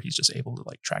superpower where he's just able to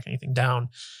like track anything down.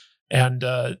 And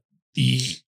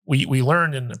we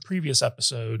learned in the previous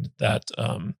episode that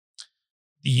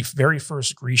the very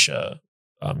first Grisha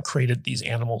created these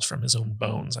animals from his own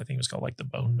bones. I think it was called like the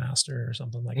Bone Master or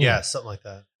something like that. Yeah, something like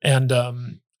that.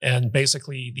 And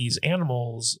basically these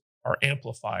animals are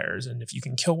amplifiers. And if you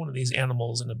can kill one of these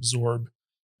animals and absorb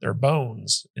their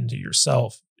bones into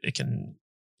yourself, it can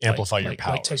Amplify your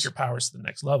powers. Like take your powers to the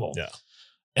next level. Yeah.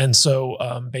 And so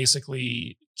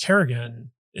basically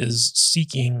Kerrigan is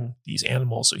seeking these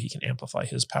animals so he can amplify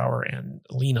his power and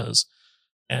Alina's.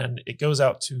 And it goes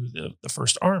out to the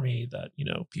first army that,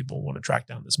 people want to track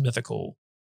down this mythical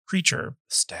creature,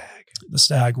 the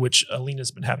stag, which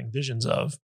Alina's been having visions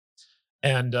of.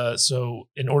 And so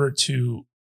in order to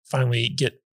finally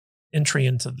get entry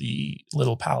into the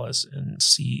Little Palace and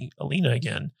see Alina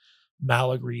again,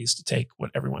 Mal agrees to take what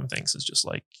everyone thinks is just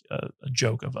like a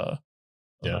joke of a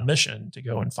mission to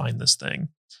go and find this thing.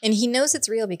 And he knows it's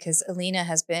real because Alina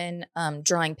has been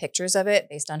drawing pictures of it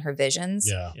based on her visions.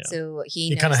 Yeah. So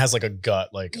He kind of has like a gut,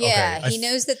 like, yeah, okay. he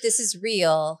knows that this is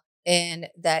real and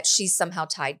that she's somehow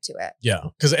tied to it. Yeah.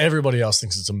 Because everybody else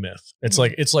thinks it's a myth. It's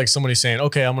like somebody saying,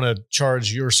 okay, I'm going to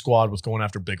charge your squad with going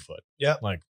after Bigfoot. Yeah.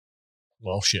 Like,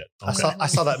 well, shit. I Okay.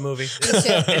 saw that movie. too.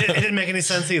 it didn't make any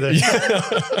sense either. Yeah.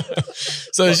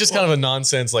 So it's just kind of a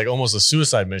nonsense, like almost a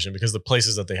suicide mission because the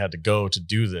places that they had to go to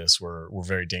do this were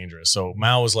very dangerous. So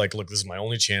Mao was like, look, this is my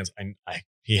only chance.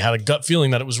 He had a gut feeling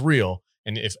that it was real.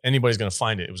 And if anybody's going to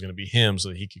find it, it was going to be him so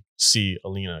that he could see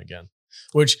Alina again.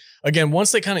 Which, again,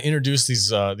 once they kind of introduce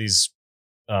these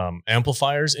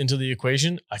amplifiers into the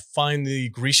equation, I find the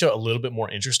Grisha a little bit more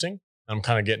interesting. I'm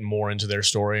kind of getting more into their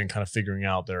story and kind of figuring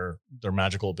out their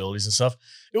magical abilities and stuff.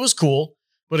 It was cool.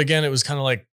 But again, it was kind of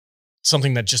like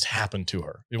something that just happened to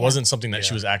her. It wasn't something that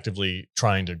she was actively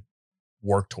trying to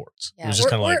work towards. Yeah. It was just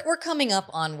kind of like, we're coming up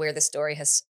on where the story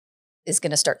is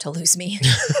going to start to lose me.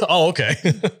 oh, okay.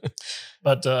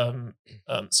 But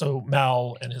so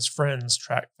Mal and his friends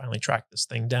finally track this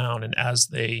thing down. And as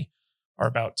they are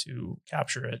about to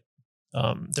capture it,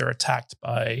 they're attacked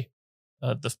by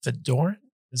the Fedoran.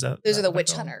 Those are the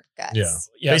witch hunter guys.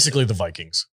 Yeah. Basically the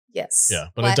Vikings. Yes. Yeah.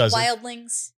 But it does.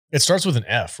 Wildlings. It starts with an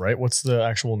F, right? What's the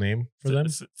actual name for them?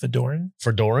 Fedoran.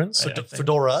 Fedorans? I think.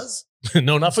 Fedoras?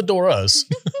 No, not fedoras.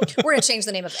 We're going to change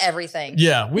the name of everything.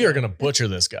 Yeah, we are going to butcher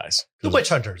this, guys. The witch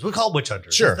hunters. We call them witch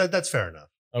hunters. Sure. That's fair enough.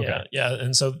 Okay. Yeah.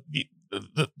 And so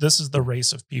this is the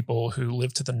race of people who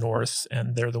live to the north,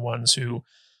 and they're the ones who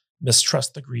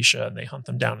mistrust the Grisha, and they hunt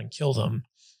them down and kill them.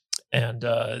 And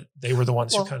they were the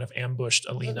ones who kind of ambushed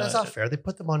Alina. That's not fair. They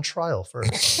put them on trial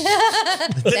first.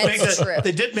 That's true.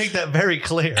 They did make that very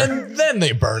clear. And then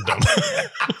they burned them.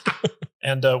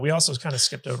 And we also kind of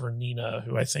skipped over Nina,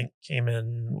 who I think came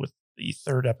in with the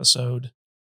third episode.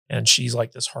 And she's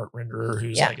like this heart renderer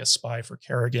who's like a spy for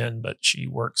Kerrigan, but she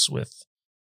works with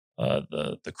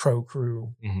the Crow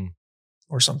crew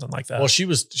or something like that. Well, she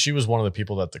was one of the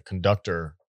people that the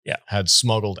conductor had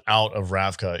smuggled out of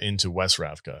Ravka into West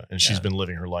Ravka, and she's been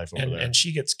living her life over there. And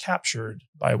she gets captured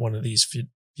by one of these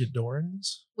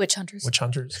Fedorans, witch hunters.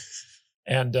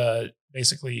 And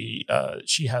basically,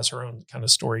 she has her own kind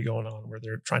of story going on where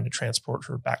they're trying to transport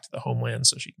her back to the homeland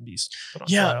so she can be put on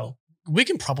trial. We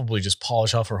can probably just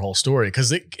polish off her whole story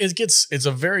because it's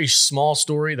a very small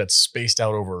story that's spaced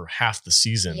out over half the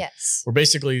season. Yes. Where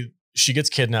basically she gets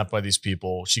kidnapped by these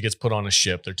people. She gets put on a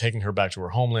ship. They're taking her back to her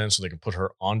homeland so they can put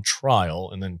her on trial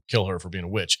and then kill her for being a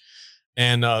witch.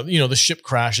 And, the ship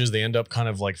crashes. They end up kind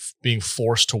of like being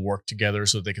forced to work together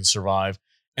so that they can survive.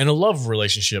 And a love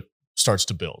relationship starts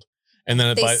to build. And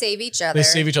then They save each other. they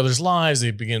save each other's lives.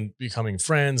 They begin becoming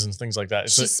friends and things like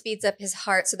that. She speeds up his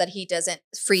heart so that he doesn't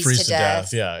freeze to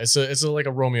death. Yeah, it's a like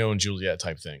a Romeo and Juliet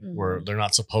type thing where Mhm. they're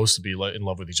not supposed to be in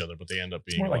love with each other, but they end up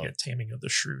It's being more in like a love. taming of the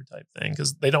shrew type thing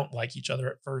because they don't like each other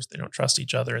at first. They don't trust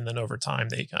each other. And then over time,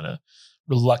 they kind of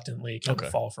reluctantly kind Okay.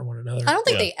 of fall for one another. I don't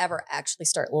think Yeah. they ever actually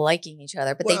start liking each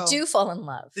other, but Well, they do fall in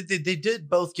love. They did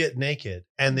both get naked,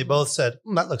 and they both said,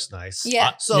 "That looks nice."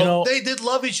 Yeah. So You know- they did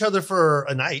love each other for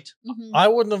a night. Mhm. I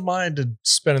wouldn't have minded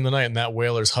spending the night in that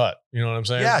whaler's hut. You know what I'm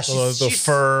saying? Yeah, the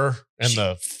fur and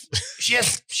she-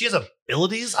 She has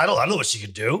abilities. I don't know what she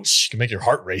can do. she can make your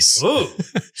heart race. Ooh,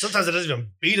 sometimes it doesn't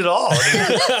even beat at all.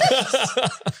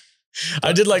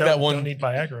 I did like Don't- that one. Don't need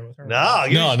Viagra with her. No,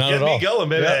 you No, not get at me all. going,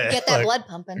 baby. Yeah. Get that Like, blood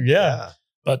pumping. Yeah.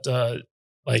 But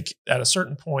like at a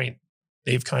certain point,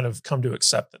 they've kind of come to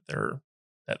accept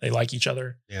that they like each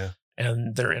other. Yeah.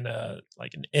 And they're in an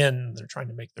inn. They're trying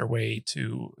to make their way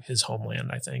to his homeland,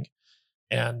 I think.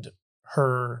 And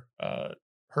her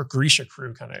Grisha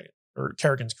crew or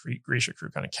Kerrigan's Grisha crew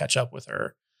kind of catch up with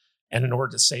her. And in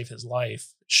order to save his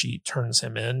life, she turns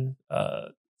him in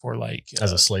for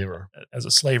As a slaver. as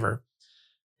a slaver.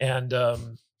 And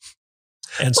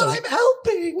But so I'm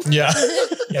helping. Yeah.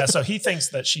 yeah, so he thinks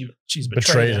that she's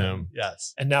Betrayed him.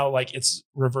 Yes. And now like it's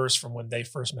reversed from when they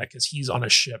first met because he's on a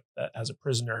ship as a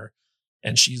prisoner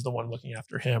and she's the one looking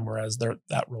after him, whereas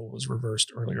that role was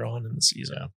reversed earlier on in the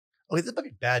season. Yeah. Okay, this might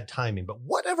be bad timing, but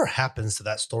whatever happens to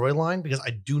that storyline? Because I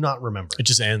do not remember. It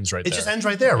just ends right It there. just ends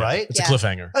right there, Yeah. right? It's Yeah. a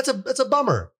cliffhanger. That's a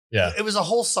bummer. Yeah. It was a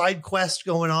whole side quest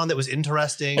going on that was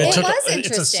interesting. It took- was It's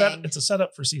interesting. it's a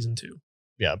setup for season 2.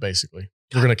 Yeah, basically.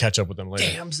 We're going to catch up with them later.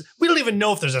 Damn, we don't even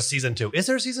know if there's a season 2. Is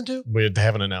there a season 2? They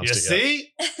haven't You announced it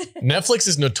see? yet. Netflix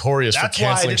is notorious That's for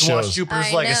why I canceling didn't watch shows. Jupiter's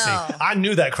I Legacy. know. I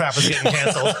knew that crap was getting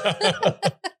canceled.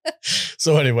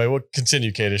 So anyway, we'll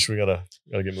continue, Kadish. We gotta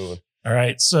get moving. All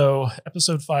right. So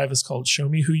episode 5 is called Show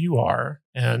Me Who You Are.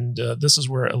 And this is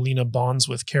where Alina bonds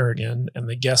with Kerrigan and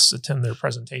the guests attend their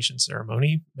presentation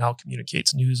ceremony. Mal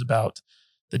communicates news about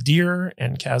the deer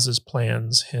and Kaz's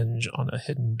plans hinge on a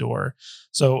hidden door.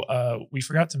 So we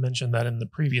forgot to mention that in the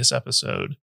previous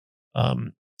episode,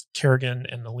 Kerrigan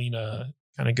and Alina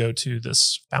kind of go to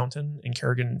this fountain and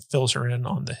Kerrigan fills her in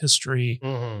on the history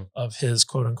Mhm. of his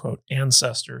quote unquote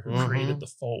ancestor who Mhm. created the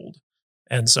fold.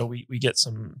 And so we get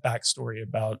some backstory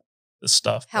about the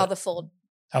stuff. How that- the fold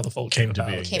how the fold came came to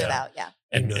about. be. came Yeah. about. Yeah.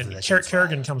 And, You know and that shit's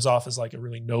Kerrigan fine. comes off as like a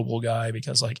really noble guy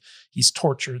because like he's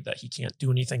tortured that he can't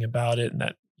do anything about it and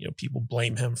that people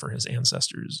blame him for his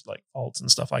ancestors like faults and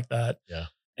stuff like that. Yeah.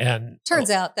 And Turns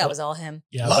out that was all him.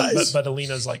 yeah, Lies. but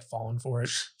Alina's like falling for it.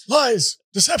 Lies,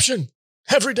 deception,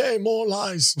 every day more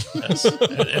lies. Yes.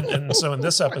 and so in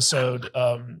this episode,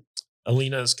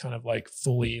 Alina is kind of like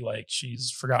fully like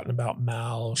she's forgotten about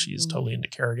Mal. She's Mhm. totally into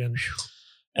Kerrigan,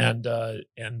 and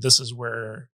this is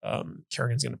where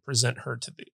Kerrigan's going to present her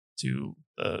to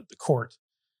the court,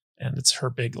 and it's her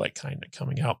big like kind of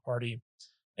coming out party,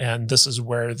 and this is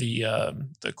where the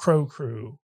Crow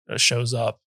crew shows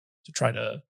up to try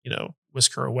to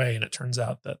whisk her away, and it turns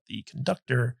out that the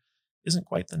conductor isn't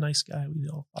quite the nice guy we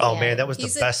all thought. Oh Yeah. man, that was the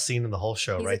He's a- best scene in the whole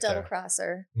show He's right a double there.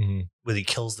 crosser. Mhm. When he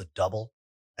kills the double,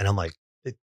 and I'm like,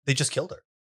 they just killed her.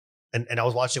 And I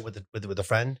was watching it with a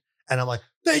friend, and I'm like,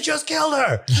 they just killed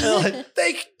her. And I'm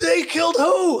like, they killed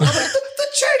who? I'm like, the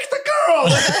chick, the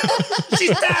girl.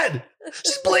 She's dead.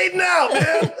 She's bleeding out,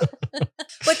 man.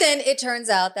 But then it turns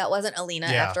out that wasn't Alina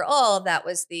Yeah. after all. That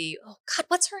was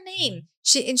what's her name?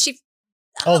 She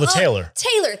Oh, the Taylor.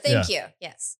 Taylor, thank you.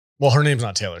 Yes. Well, her name's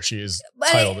not Taylor. She is But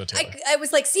titled the Taylor. I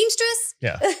was like seamstress.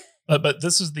 Yeah. But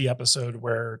this is the episode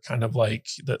where kind of like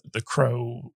the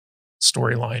Crow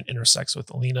storyline intersects with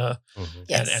Alina,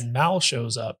 Yes. and Mal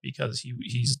shows up because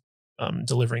he's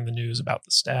delivering the news about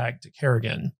the stag to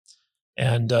Kerrigan,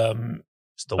 and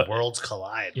It's the But- worlds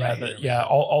collide. yeah, right here.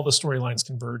 all the storylines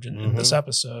converge in this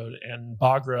episode, and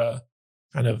Bagra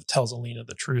kind of tells Alina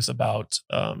the truth about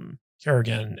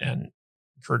Kerrigan and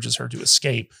encourages her to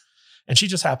escape. And she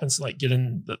just happens to like get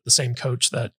in the same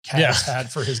coach that Kaz Yeah.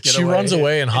 had for his getaway. She runs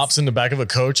away and It's- hops in the back of a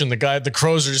coach, and the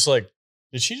crows are just like,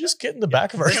 did she just get in the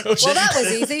back of our coach? Well, that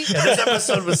was easy. Yeah, this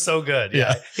episode was so good.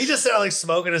 Yeah. He just started like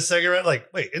smoking a cigarette. Like,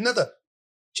 wait, isn't that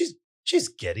she's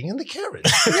getting in the carriage.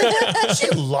 She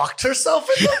locked herself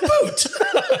in the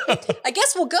boot. I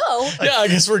guess we'll go. Yeah, I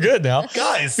guess we're good now.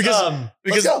 Guys, Because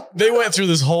let's go. they went through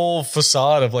this whole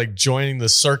facade of like joining the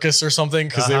circus or something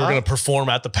because they were Uh-huh. going to perform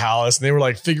at the palace, and they were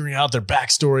like figuring out their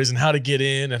backstories and how to get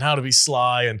in and how to be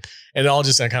sly, and it all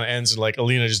just kind of ends and like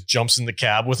Alina just jumps in the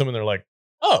cab with them, and they're like,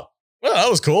 oh, Well, that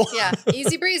was cool. Yeah,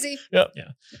 easy breezy.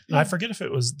 And I forget if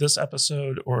it was this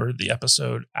episode or the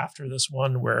episode after this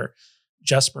one where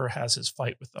Jesper has his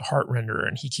fight with the Heartrender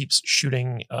and he keeps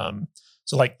shooting.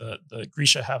 So like the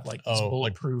Grisha have like these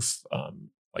bulletproof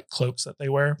like cloaks that they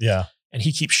wear. Yeah. And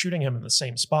he keeps shooting him in the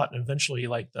same spot. And eventually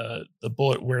like the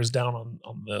bullet wears down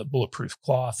on the bulletproof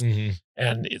cloth Mhm.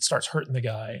 and it starts hurting the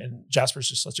guy. And Jasper's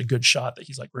just such a good shot that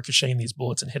he's like ricocheting these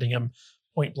bullets and hitting him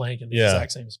point blank in the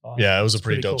exact same spot. Yeah, it was a It's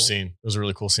pretty dope cool. scene. It was a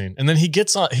really cool scene. And then he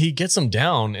gets him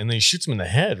down and then he shoots him in the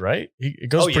head, right? It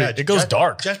goes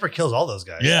dark. Jasper kills all those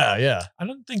guys. Yeah. I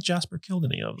don't think Jasper killed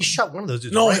any of them. He shot one of those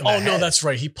dudes. No, right in the no, head. that's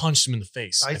right. He punched him in the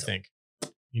face, I I- think.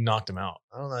 He knocked him out.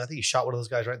 I don't know. I think he shot one of those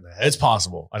guys right in the head. It's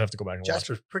possible. I'd have to go back and watch it.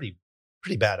 Jasper's pretty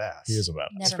badass. He is a badass.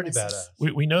 He's Never pretty misses.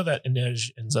 badass. We know that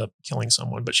Inej ends up killing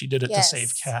someone, but she did it Yes. to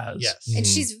save Kaz. Yes. And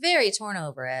Mhm. she's very torn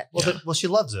over it. Well, she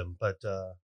loves him, but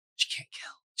she can't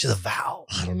kill. She's a vow.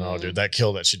 I don't know, dude. That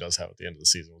kill that she does have at the end of the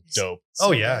season was dope.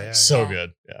 Oh, yeah. So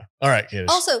good. Yeah. All right, Kadish.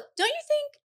 Also, don't you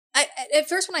think? At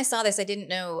first, when I saw this, I didn't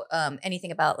know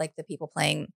anything about like the people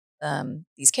playing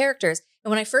these characters. And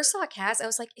when I first saw Kaz, I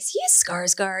was like, "Is he a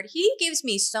Skarsgård? He gives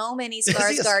me so many Is he a-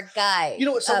 Skarsgård guy. You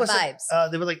know what? Someone said,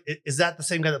 vibes. they were like, "Is that the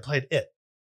same guy that played it?"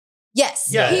 Yes.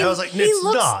 Yeah, He- and I was like, he "It's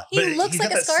looks, not." He but looks he's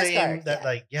like a got that same, Skarsgård. that Yeah.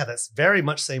 like, yeah, that's very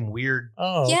much same weird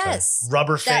Oh, okay. Yes.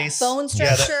 rubber That face, bone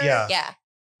Yeah, structure. yeah.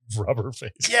 Rubber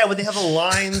face. Yeah, when they have the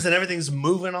lines and everything's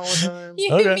moving all the time.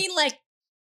 You Okay. mean like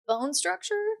bone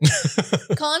structure,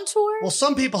 contour? Well,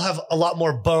 some people have a lot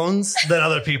more bones than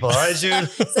other people. All right, Jude.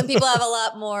 Some people have a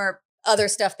lot more other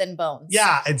stuff than bones.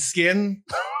 Yeah, and skin.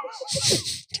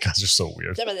 You guys are so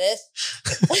weird. Some of this.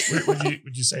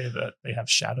 Would you say that they have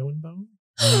shadow and bone?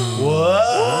 Whoa!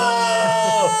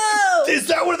 Whoa! Is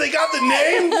that where they got the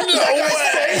name? No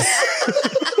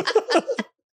way.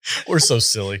 We're so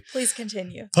silly. Please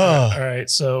continue. All right.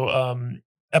 So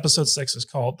episode 6 is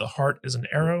called The Heart is an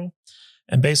Arrow.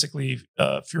 And basically,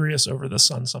 furious over the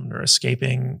Sun Summoner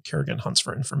escaping, Kerrigan hunts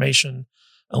for information.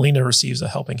 Alina receives a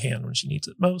helping hand when she needs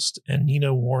it most, and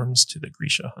Nina warms to the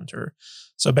Grisha hunter.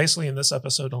 So basically, in this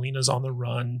episode, Alina's on the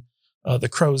run. The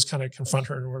crows kind of confront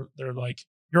her, and they're like,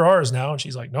 "You're ours now," and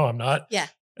she's like, "No, I'm not." Yeah.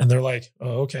 And they're like,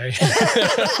 "Oh, okay."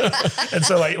 And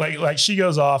so like she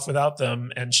goes off without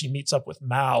them, and she meets up with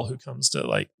Mal, who comes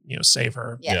to save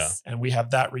her. Yes. And we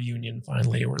have that reunion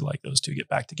finally, where like those two get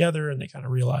back together, and they kind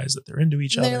of realize that they're into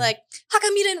each And other. they're like, "How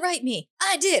come you didn't write me?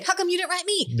 I did. How come you didn't write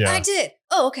me? Yeah. I did.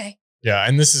 Oh, okay." Yeah,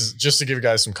 and this is just to give you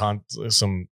guys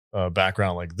some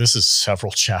background. Like this is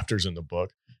several chapters in the book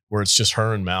where it's just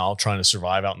her and Mal trying to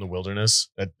survive out in the wilderness.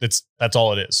 That's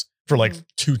all it is for like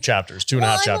 2 chapters,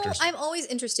 2.5 chapters. I'm always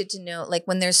interested to know, like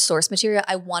when there's source material,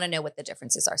 I want to know what the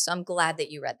differences are. So I'm glad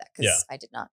that you read that because I did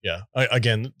not. Yeah,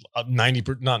 again,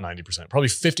 90%, probably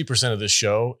 50% of this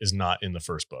show is not in the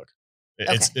first book.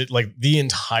 It's like the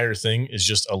entire thing is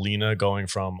just Alina going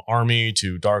from army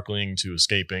to Darkling to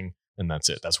escaping, and that's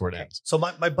it. That's where it ends. So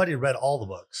my buddy read all the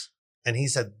books, and he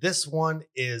said this one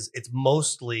it's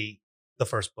mostly the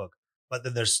first book, but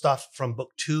then there's stuff from book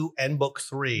 2 and book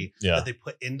 3 Yeah. that they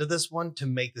put into this one to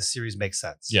make the series make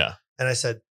sense. Yeah, And I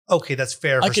said, okay, that's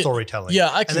fair I for can- storytelling. yeah,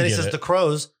 I And can then he get says it. the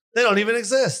crows, they don't even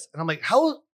exist. And I'm like,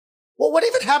 how? Well, what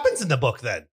even happens in the book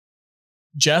then?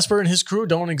 Jasper and his crew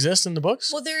don't exist in the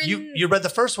books. Well, they're in. You read the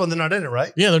first one, they're not in it,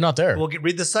 right? Yeah, they're not there. We'll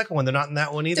read the second one. They're not in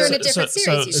that one either. they're in a different series.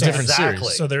 you it's said. different Exactly.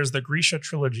 series. So there's the Grisha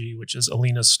trilogy, which is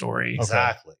Alina's story. Okay.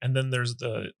 Exactly. And then there's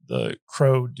the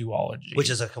Crow duology. Which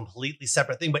is a completely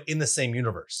separate thing, but in the same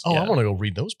universe. Oh, Yeah. I want to go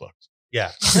read those books.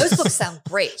 Yeah. Those books sound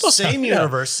great. Same Yeah.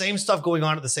 universe, same stuff going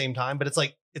on at the same time, but it's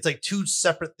like 2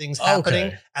 separate things happening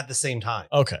Okay. at the same time.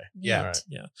 Okay. Yeah. All right.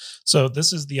 Yeah. So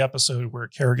this is the episode where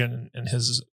Kerrigan and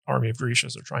his army of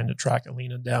Grishas are trying to track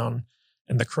Alina down,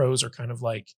 and the crows are kind of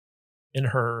like in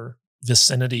her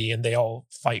vicinity, and they all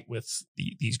fight with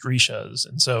these Grishas.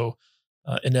 And so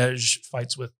Inej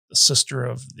fights with the sister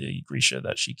of the Grisha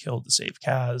that she killed to save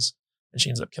Kaz, and she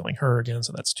ends up killing her again.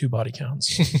 So that's 2 body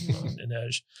counts on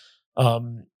Inej.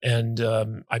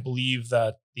 I believe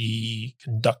that the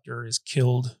conductor is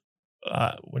killed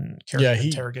when Kerrigan he-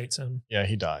 interrogates him. Yeah,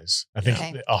 he dies. I think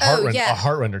Okay. a heart yeah. a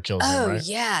heart render kills Oh, him, right?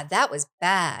 yeah. That was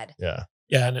bad. Yeah.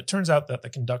 Yeah, and it turns out that the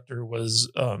conductor was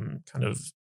kind of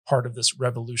part of this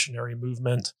revolutionary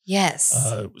movement. Yes.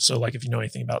 So, like, if you know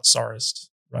anything about Tsarist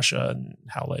Russia and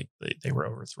how like they were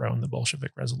overthrown, the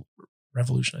Bolshevik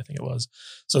revolution, I think it was.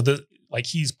 So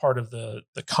he's part of the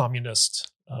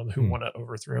communist who want to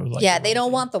overthrow. Like, yeah, the they don't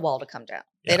Roman want the wall to come down.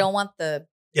 Yeah. They don't want the.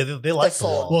 Yeah, they like the full-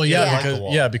 wall. Well, yeah, Yeah. They like the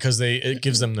wall. because it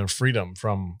gives them their freedom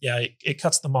from. Yeah, it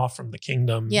cuts them off from the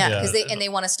kingdom. Yeah, Yeah. because they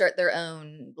want to start their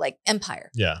own like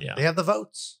empire. Yeah. Yeah. They have the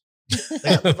votes. They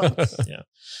got the votes. Yeah.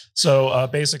 So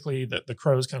basically, the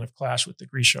Crows kind of clash with the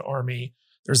Grisha army.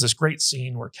 There's this great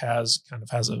scene where Kaz kind of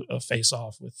has a face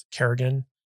off with Kerrigan,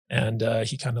 and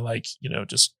he kind of like,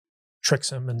 just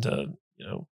tricks him into,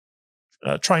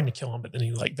 trying to kill him, but then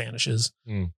he like vanishes.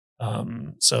 Mm.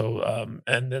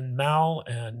 And then Mal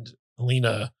and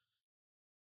Alina,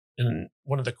 in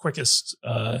one of the quickest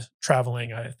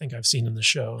traveling I think I've seen in the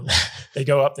show, they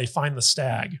go up, they find the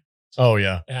stag. Oh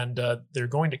yeah. And they're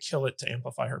going to kill it to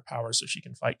amplify her power so she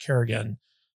can fight Kerrigan.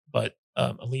 But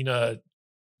Alina,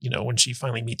 when she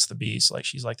finally meets the beast, like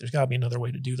she's like, there's got to be another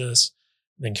way to do this.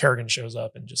 And then Kerrigan shows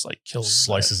up and just like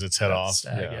slices its head off.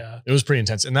 Stag, yeah. It was pretty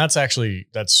intense. And that's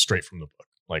straight from the book.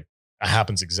 Like it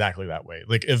happens exactly that way.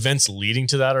 Like events leading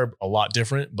to that are a lot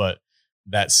different, but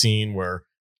that scene where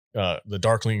the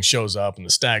Darkling shows up and the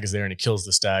stag is there and he kills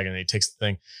the stag and he takes the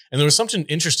thing. And there was something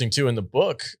interesting too in the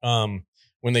book.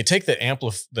 When they take the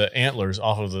antlers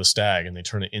off of the stag and they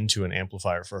turn it into an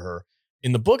amplifier for her,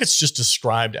 in the book, it's just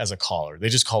described as a collar. They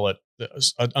just call it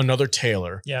another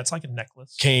tailor. Yeah, it's like a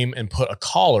necklace. Came and put a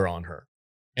collar on her.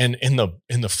 And in the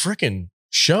freaking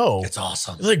show, It's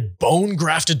awesome. it's like bone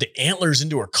grafted the antlers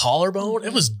into her collarbone.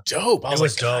 It was dope. I was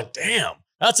like, dope. God damn.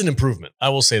 That's an improvement. I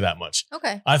will say that much.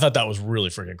 Okay. I thought that was really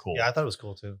freaking cool. Yeah, I thought it was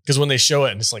cool too. Because when they show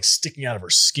it and it's like sticking out of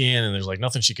her skin and there's like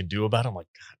nothing she can do about it, I'm like,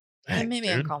 God That dang, made me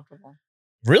dude. uncomfortable.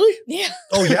 Really? Yeah.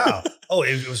 Oh yeah. Oh,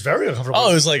 it was very uncomfortable. Oh,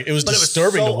 it was But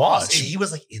disturbing so to watch. awesome. He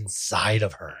was like inside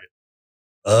of her.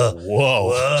 Whoa. Whoa.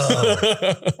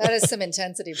 That is some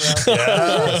intensity, bro.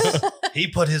 Yes. He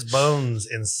put his bones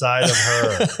inside of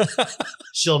her.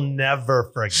 She'll never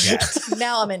forget.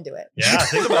 Now I'm into it. Yeah,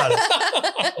 think about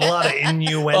it. A lot of a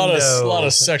innuendo. lot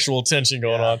of sexual tension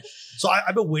going on. So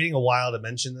I've been waiting a while to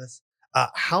mention this.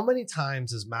 How many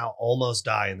times does Mal almost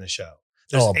die in the show?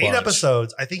 There's Oh, a 8 bunch.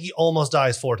 episodes. I think he almost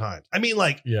dies 4 times. I mean,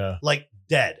 like Yeah.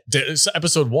 dead. It's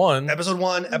episode 1. Episode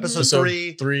 1, episode Episode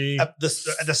 3, 3.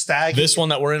 the stag. This one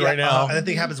that we're in right now. And I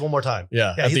think it happens one more time.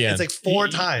 Yeah. Yeah, At the end. It's like 4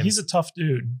 times. He's a tough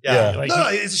dude. yeah. Yeah. No,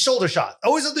 it's a shoulder shot.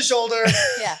 Always on the shoulder,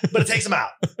 Yeah. but it takes him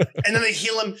out. And then they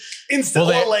heal him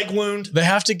instantly. Well, a leg wound. They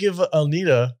have to give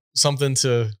Anita something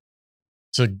to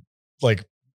like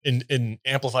in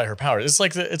amplify her power. It's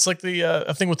like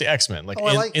the thing with the X-Men, like Oh,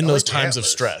 I in like those the times of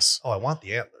antlers. stress. Oh, I want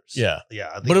the antlers. Yeah. Yeah.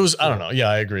 I think But it was, I cool. don't know. Yeah,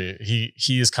 I agree.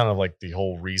 He is kind of like the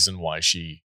whole reason why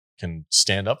she can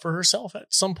stand up for herself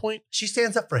at some point. She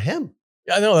stands up for him.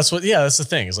 Yeah, I know. That's the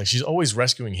thing. Is like she's always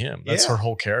rescuing him. That's Yeah. her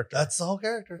whole character. That's the whole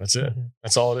character. That's it. Mhm.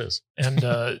 That's all it is.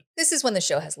 And This is when the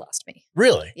show has lost me.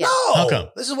 Really? Yeah. No. How come?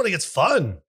 This is when it gets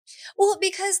fun. Well,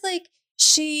 because like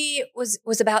she was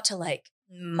about to like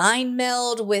mind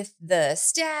meld with the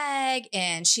stag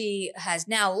and she has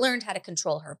now learned how to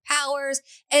control her powers.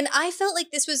 And I felt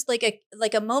like this was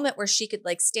like a moment where she could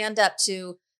like stand up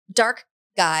to bad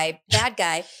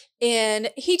guy. And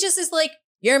he just is like,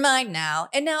 you're mine now.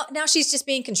 And now she's just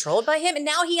being controlled by him. And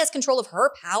now he has control of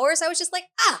her powers. I was just like,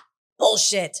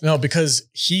 bullshit. No, because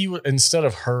instead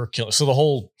of her killing, so the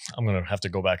whole, I'm going to have to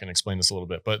go back and explain this a little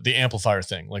bit, but the amplifier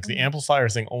thing, like the amplifier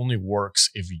thing only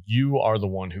works if you are the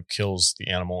one who kills the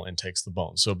animal and takes the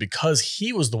bone. So because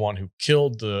he was the one who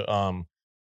killed the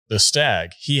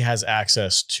stag, he has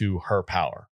access to her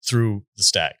power through the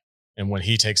stag. And when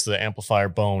he takes the amplifier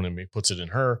bone and he puts it in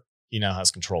her, he now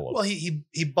has control of it. Well,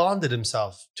 he bonded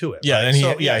himself to it. Yeah, right? and he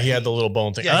So, he had the little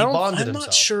bone thing. Yeah, he I'm bonded not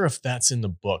himself. sure if that's in the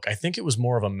book. I think it was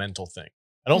more of a mental thing.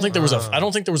 I don't think there was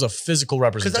a physical because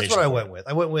representation. that's what I went with.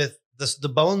 I went with the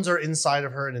bones are inside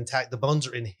of her and intact. The bones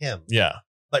are in him. Yeah,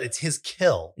 But it's his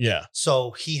kill. yeah.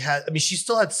 So he had. I mean, she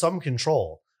still had some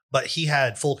control, but he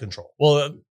had full control.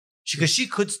 Well, Because she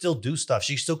could still do stuff.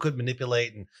 She still could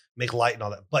manipulate and make light and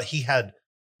all that. But he had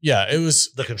yeah. It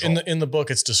was the control. in the book.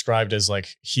 It's described as like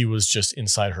he was just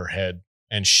inside her head,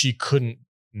 and she couldn't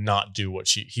not do what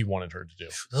he wanted her to do.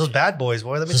 Those bad boys,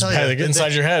 boy. Let me Just tell you. they get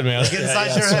inside your head, man. They get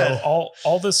inside your so head.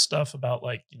 all this stuff about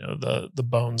like, the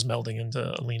bones melding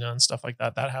into Alina and stuff like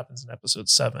that happens in episode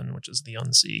 7, which is the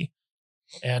Unsee.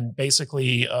 And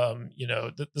basically,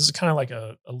 this is kind of like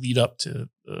a lead up to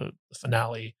the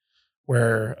finale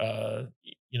where,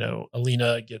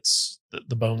 Alina gets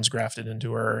the bones grafted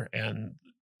into her, and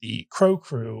the Crow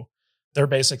crew, they're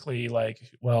basically like,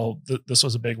 well, this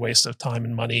was a big waste of time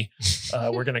and money.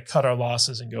 We're going to cut our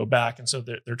losses and go back. And so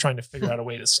they're trying to figure out a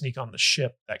way to sneak on the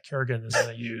ship that Kerrigan is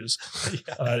going to use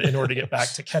in order to get back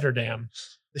to Ketterdam.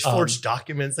 They forged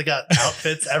documents. They got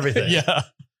outfits, everything. Yeah.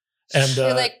 And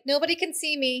You're like, nobody can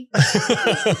see me.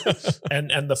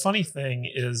 and the funny thing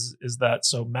is that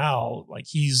so Mal, like,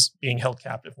 he's being held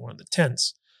captive in one of the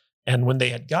tents. And when they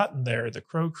had gotten there, the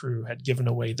Crow crew had given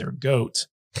away their goat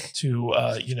to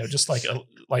just like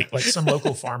some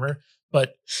local farmer.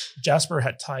 But Jasper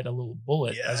had tied a little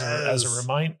bullet as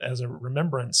a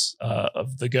remembrance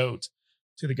of the goat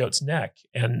to the goat's neck.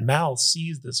 And Mal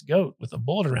sees this goat with a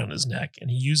bullet around his neck, and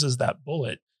he uses that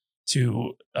bullet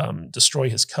to destroy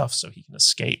his cuff so he can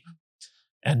escape.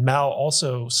 And Mal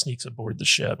also sneaks aboard the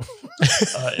ship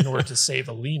in order to save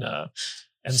Alina.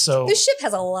 And so this ship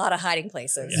has a lot of hiding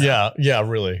places. Yeah,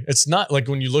 really. It's not like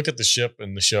when you look at the ship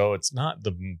in the show, it's not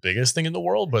the biggest thing in the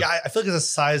world, but I feel like it's the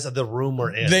size of the room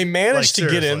we're in. They managed to get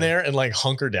seriously. in there and like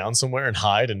hunker down somewhere and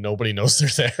hide, and nobody knows they're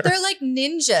there. They're like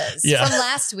ninjas from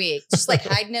last week, just like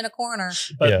hiding in a corner.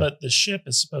 But the ship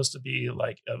is supposed to be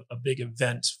like a big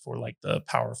event for like the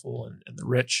powerful and the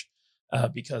rich,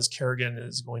 because Kerrigan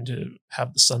is going to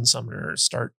have the Sun Summoner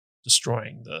start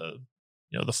destroying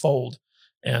the fold.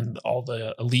 And all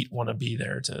the elite want to be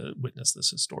there to witness this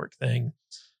historic thing.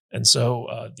 And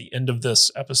so the end of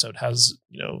this episode has,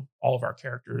 all of our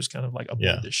characters kind of like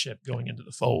aboard the ship going into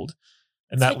the fold.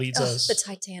 And that leads us. The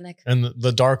Titanic. And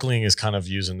the Darkling is kind of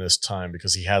using this time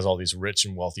because he has all these rich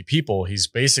and wealthy people. He's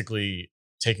basically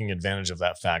taking advantage of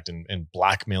that fact and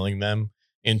blackmailing them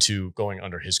into going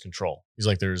under his control. He's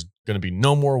like, there's going to be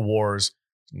no more wars.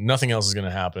 Nothing else is going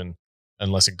to happen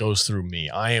unless it goes through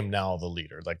me. I am now the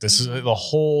leader. Like this is the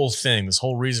whole thing. This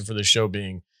whole reason for this show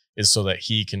being is so that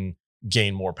he can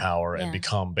gain more power and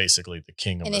become basically the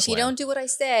king of and this if you land. don't do what I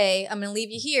say, I'm going to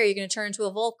leave you here. You're going to turn into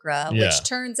a Volcra, Yeah. which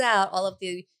turns out all of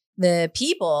the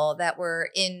people that were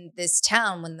in this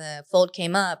town when the fold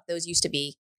came up, those used to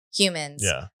be humans.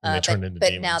 Yeah. And they turned into but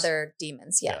demons. now they're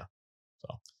demons. Yeah.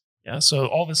 So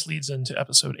all this leads into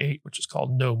episode 8, which is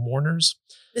called No Mourners.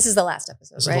 This is the last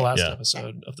episode, This right? is the last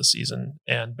episode of the season.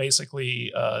 And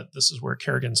basically, this is where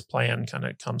Kerrigan's plan kind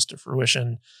of comes to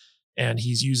fruition. And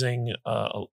he's using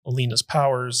Alina's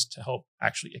powers to help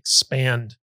actually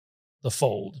expand the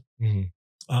fold.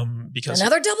 Mm-hmm. Because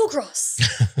another double cross.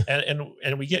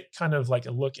 and we get kind of like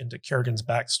a look into Kerrigan's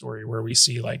backstory where we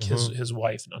see like his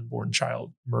wife and unborn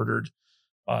child murdered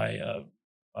by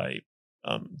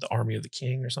the army of the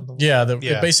king or something.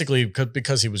 Basically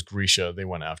because he was Grisha, they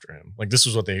went after him. Like this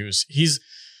was what he's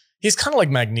kind of like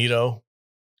Magneto,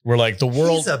 where like the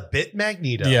world. He's a bit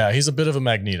Magneto. Yeah, he's a bit of a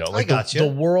Magneto. Like gotcha. the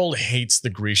world hates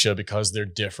the Grisha because they're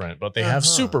different, but they have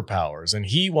superpowers, and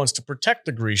he wants to protect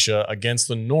the Grisha against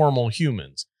the normal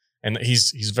humans. And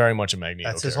he's very much a Magneto.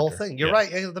 That's his whole thing. You're right.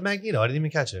 The Magneto. I didn't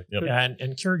even catch it. Yep. Yeah,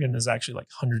 and Kerrigan is actually like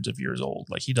hundreds of years old.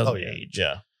 Like he doesn't age.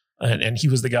 Yeah. And he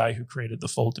was the guy who created the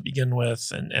fold to begin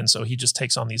with. And so he just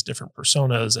takes on these different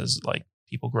personas as like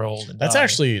people grow old and That's die.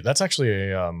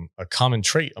 actually a common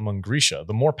trait among Grisha.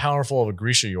 The more powerful of a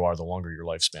Grisha you are, the longer your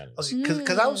lifespan is.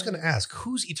 Because I was going to ask,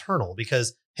 who's eternal?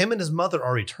 Because him and his mother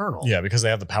are eternal. Yeah, because they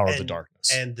have the power of the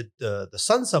darkness. And the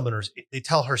Sun Summoners, they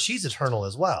tell her she's eternal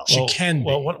as well. She can be.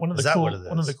 Well, one of Is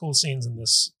the cool scenes in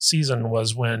this season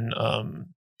was when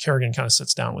Kerrigan kind of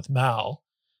sits down with Mal.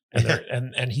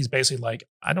 And he's basically like,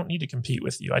 I don't need to compete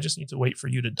with you. I just need to wait for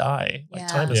you to die. Like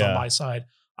time is on my side.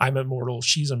 I'm immortal.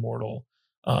 She's immortal.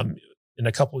 In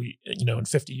a couple, in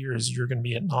 50 years, you're going to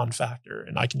be a non-factor,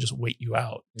 and I can just wait you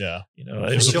out. Yeah, it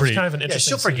was kind of an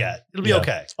interesting. She'll forget. It'll be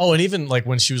okay. Oh, and even like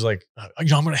when she was like, I'm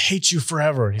going to hate you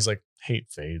forever, and he's like, hate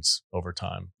fades over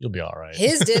time. You'll be all right.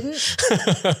 His didn't.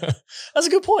 That's a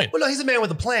good point. Well, no, he's a man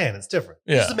with a plan. It's different.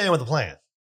 Yeah. He's a man with a plan.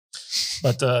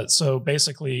 But so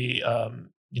basically,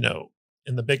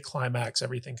 in the big climax,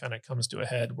 everything kind of comes to a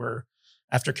head where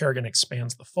after Kerrigan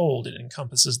expands the fold, it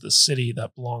encompasses the city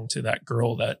that belonged to that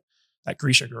girl, that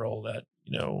Grisha girl that,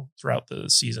 throughout the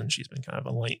season, she's been kind of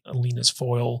Alina's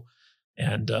foil.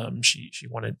 And she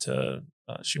wanted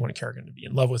Kerrigan to be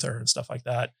in love with her and stuff like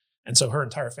that. And so her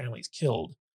entire family's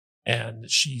killed, and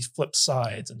she flips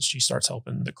sides and she starts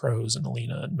helping the Crows and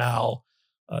Alina and Mal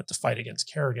to fight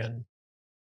against Kerrigan.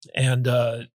 And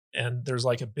there's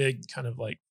like a big kind of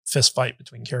like fist fight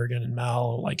between Kerrigan and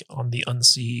Mal, like on the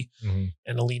Unsea,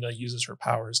 and Alina uses her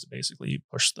powers to basically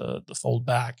push the fold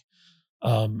back.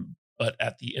 But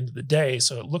at the end of the day,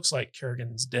 so it looks like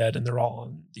Kerrigan's dead and they're all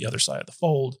on the other side of the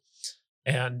fold.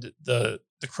 And the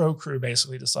Crow crew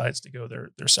basically decides to go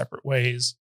their separate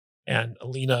ways. And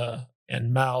Alina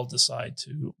and Mal decide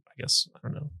to, I guess, I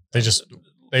don't know.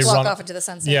 They walk run off into the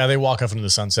sunset. Yeah, they walk off into the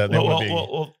sunset. They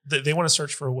want to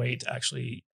search for a way to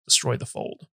actually destroy the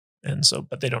fold. And so,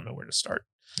 but they don't know where to start.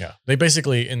 Yeah. They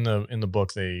basically, in the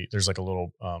book, there's like a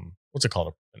little, what's it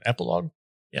called? An epilogue?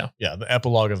 Yeah. Yeah. The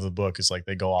epilogue of the book is like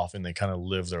they go off and they kind of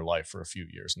live their life for a few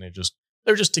years, and they're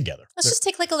just together. Let's just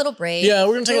take like a little break. Yeah,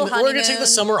 we're gonna take the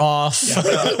summer off. Yeah,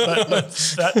 but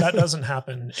that doesn't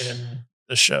happen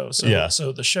the show. So, Yeah.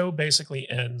 so the show basically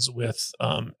ends with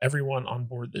everyone on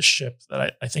board this ship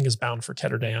that I think is bound for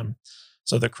Ketterdam.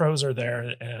 So the crows are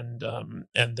there, and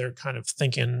they're kind of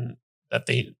thinking that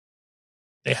they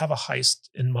have a heist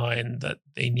in mind that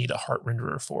they need a heart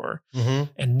renderer for.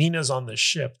 Mm-hmm. And Nina's on this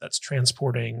ship that's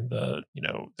transporting the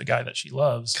guy that she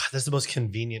loves. God, that's the most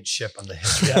convenient ship on the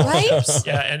history. Yeah. Right?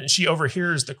 Yeah, and she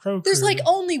overhears the crow crew. There's like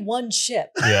only one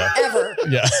ship Yeah. ever.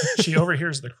 Yeah. She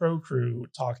overhears the crow crew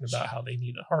talking about how they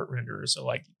need a heart renderer. So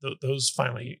like those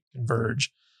finally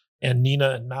converge, and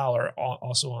Nina and Mal are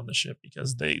also on the ship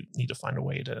because they need to find a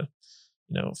way to,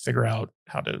 figure out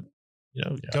how to,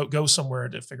 go somewhere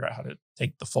to figure out how to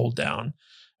take the fold down.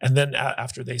 And then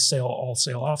after they all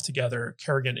sail off together,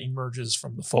 Kerrigan emerges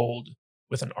from the fold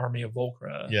with an army of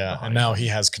Volcra. Yeah. behind And now him. he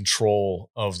has control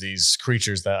of these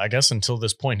creatures that I guess until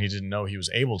this point he didn't know he was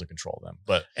able to control them.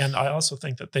 But And I also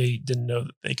think that they didn't know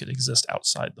that they could exist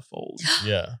outside the fold.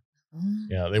 yeah.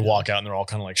 Yeah. They walk out and they're all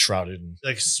kind of like shrouded. And,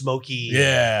 Like smoky.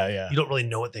 yeah. Yeah. You don't really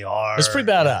know what they are. It's pretty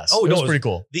badass. Oh, it no, was it was- pretty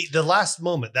cool. The last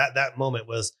moment, that moment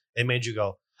was, it made you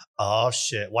go, oh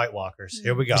shit, White Walkers.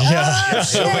 Here we go. Yeah.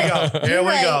 Here we go. Here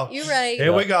we go. You're right.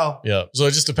 Here we go. Yeah. So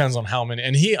it just depends on how many.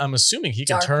 And I'm assuming he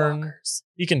can Dark turn walkers.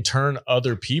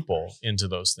 other people into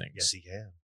those things. Yes, he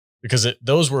can. Because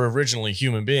those were originally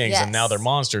human beings and now Yes. they're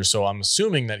monsters. So I'm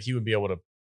assuming that he would be able to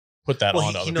put that Well,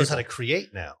 on other he knows people. how to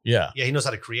create now. Yeah. Yeah, he knows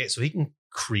how to create. So he can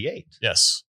create.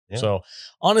 Yes. Yeah. So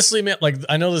honestly, man, like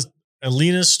I know this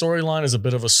Alina's storyline is a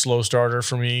bit of a slow starter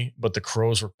for me, but the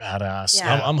crows were badass.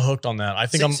 Yeah. I'm hooked on that. I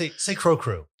think Say Crow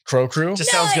Crew. Crow Crew. Just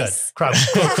sounds good. Nice. Crow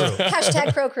Crew.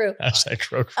 Hashtag Crow Crew. Hashtag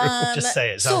Crow Crew. Just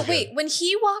say it. So Sounds wait, good. when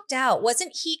he walked out,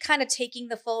 wasn't he kind of taking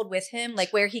the fold with him?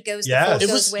 Like where he goes, Yes. the fold It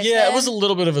goes was with yeah, him? it was a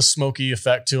little bit of a smoky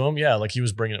effect to him. Yeah, like he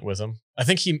was bringing it with him. I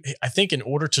think in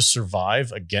order to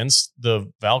survive against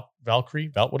the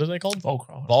Valkyrie, what are they called?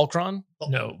 Volcron. Volcron?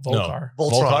 No, Volcar.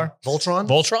 Voltron. Voltron.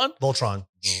 Voltron? Voltron.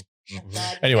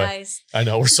 Bad, Anyway. guys. I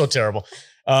know we're so terrible.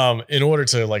 In order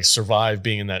to like survive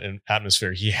being in that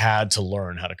atmosphere, he had to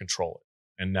learn how to control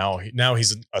it, and now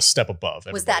he's a step above.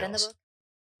 Was that in the everybody book?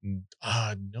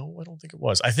 else. No, I don't think it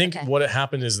was. I think Okay. what had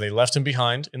happened is they left him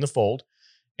behind in the fold,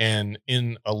 and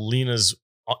in Alina's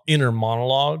inner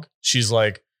monologue, she's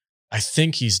like, "I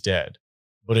think he's dead,"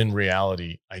 but in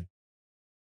reality,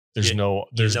 there's You- no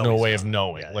you know he's way not. of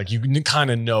knowing. Yeah, Like you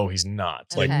kind of know he's not.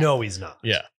 Okay. Like No, he's not.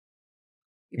 yeah,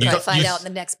 You You probably don't- find you- out in the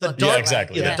next The book. dark, Yeah,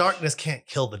 exactly. Yeah, Yeah. the darkness can't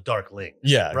kill the darkling.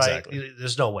 yeah, Right? exactly.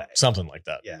 There's no way. Something like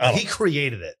that. Yeah. I don't He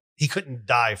created it. He couldn't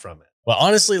die from it. But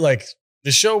honestly, like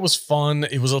the show was fun.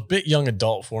 It was a bit young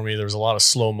adult for me. There was a lot of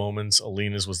slow moments.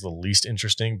 Alina's was the least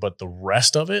interesting, but the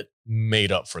rest of it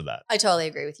made up for that I totally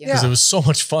agree with you. because it was so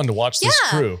much fun to watch this Yeah.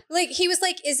 crew. Like he was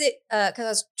like, is it because I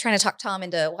was trying to talk Tom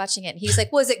into watching it and he's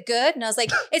like, was it good? And I was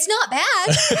like, it's not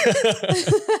bad.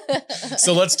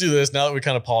 So let's do this now that we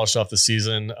kind of polished off the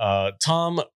season.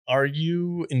 Tom, are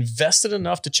you invested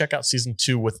enough to check out season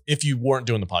 2 if you weren't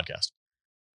doing the podcast?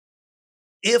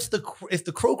 If the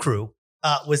Crow Crew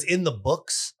was in the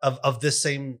books of this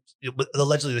same,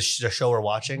 allegedly the show we're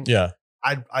watching, Yeah.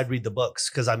 I'd read the books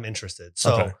because I'm interested.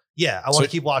 So Okay. yeah, I want So- to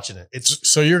keep watching it. It's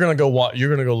So you're gonna go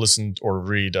listen or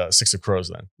read Six of Crows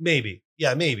then? maybe,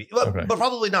 yeah, maybe, but, Okay. but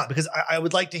probably not because I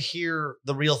would like to hear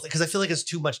the real thing because I feel like it's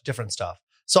too much different stuff.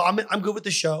 So I'm good with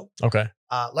the show. Okay.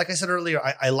 Like I said earlier,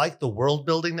 I like the world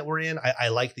building that we're in. I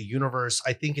like the universe.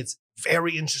 I think it's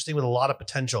very interesting with a lot of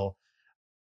potential.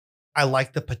 I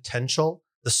like the potential.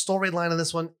 The storyline on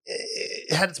this one,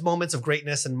 it had its moments of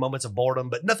greatness and moments of boredom,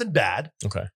 but nothing bad.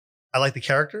 Okay. I like the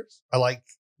characters. I like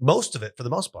most of it for the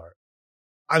most part.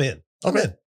 I'm in. I'm Okay.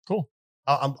 in. Cool.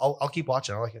 I'll keep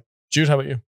watching. I like it. Jude, how about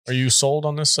you? Are you sold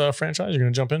on this franchise? You're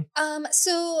gonna jump in?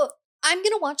 So I'm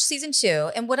gonna watch season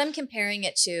 2, and what I'm comparing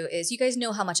it to is you guys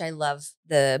know how much I love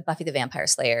the Buffy the Vampire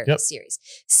Slayer Yep. series.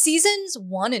 Seasons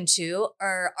 1 and 2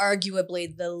 are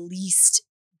arguably the least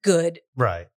good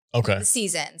Right. Okay.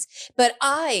 seasons, but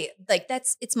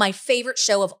it's my favorite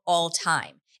show of all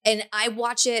time. And I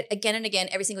watch it again and again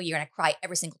every single year and I cry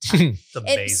every single time. It's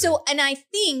amazing. And I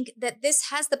think that this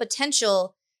has the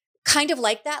potential kind of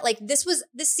like that. Like this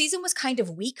season was kind of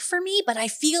weak for me, but I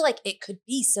feel like it could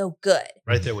be so good.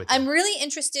 right there with you. I'm really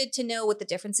interested to know what the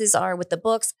differences are with the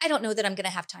books. I don't know that I'm going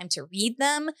to have time to read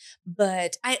them,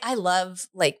 but I love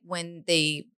like when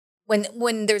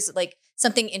there's like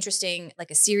something interesting,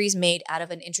 like a series made out of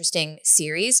an interesting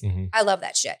series. Mhm. I love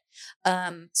that shit.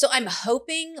 So I'm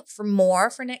hoping for more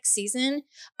for next season.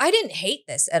 I didn't hate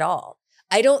this at all.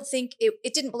 I don't think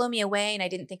it didn't blow me away, and I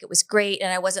didn't think it was great,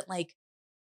 and I wasn't like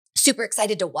super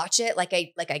excited to watch it like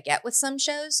I get with some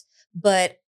shows,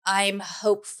 but I'm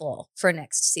hopeful for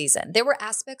next season. There were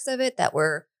aspects of it that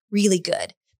were really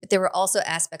good. But there were also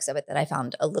aspects of it that I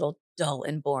found a little dull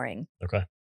and boring. Okay.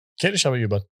 Kadish, how about you,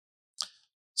 bud?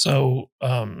 So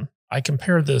I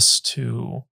compare this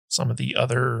to some of the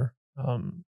other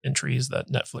entries that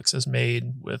Netflix has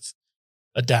made with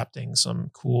adapting some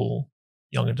cool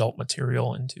young adult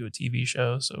material into a TV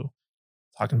show. So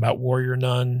talking about Warrior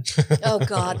Nun, Oh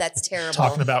God, that's terrible.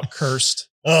 talking about Cursed.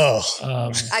 Oh,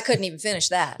 I couldn't even finish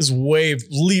that. this is way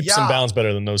leaps and Yeah. bounds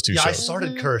better than those two Yeah, I shows.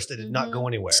 started Mhm. Cursed. It did not go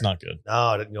anywhere. It's not good.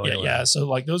 No, it didn't go Yeah, anywhere. yeah. So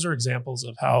like those are examples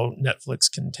of how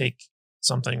Netflix can take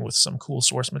something with some cool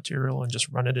source material and just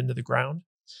run it into the ground.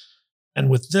 And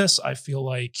with this, I feel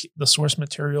like the source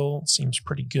material seems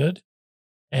pretty good.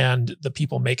 And the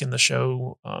people making the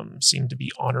show seem to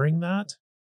be honoring that.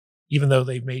 Even though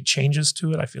they've made changes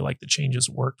to it, I feel like the changes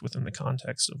worked within the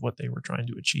context of what they were trying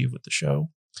to achieve with the show.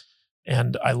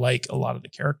 And I like a lot of the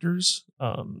characters.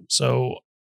 So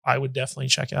I would definitely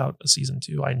check out a season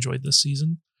 2. I enjoyed this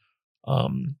season.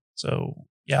 So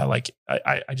yeah, like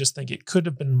I just think it could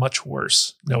have been much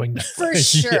worse knowing that. For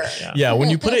sure. Yeah. Yeah, when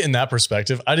you put it in that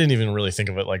perspective, I didn't even really think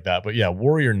of it like that. But yeah,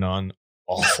 Warrior Nun,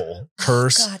 awful.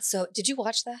 Curse. God, so did you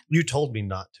watch that? You told me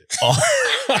not to.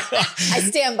 I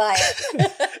stand by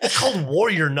it. It's called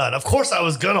Warrior Nun. Of course I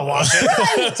was going to watch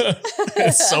it.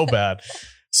 It's so bad.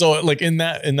 So like in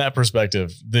that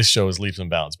perspective, this show is leaps and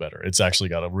bounds better. It's actually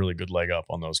got a really good leg up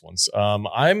on those ones.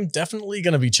 I'm definitely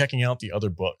going to be checking out the other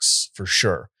books for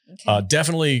sure. Okay.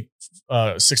 Definitely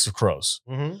Six of Crows.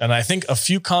 Mhm. And I think a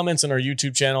few comments in our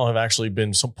YouTube channel have actually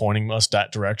been pointing us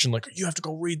that direction. Like, you have to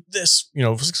go read this,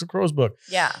 Six of Crows book.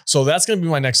 Yeah. So that's going to be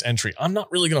my next entry. I'm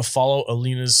not really going to follow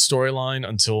Alina's storyline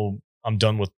until I'm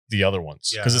done with the other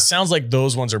ones. Because Yeah. it sounds like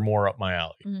those ones are more up my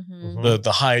alley. Mm-hmm.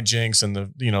 The hijinks and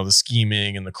the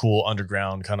scheming and the cool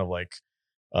underground kind of like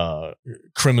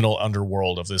criminal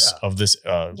underworld of this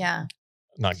Yeah.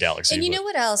 not galaxy. And you but- know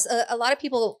what else? A lot of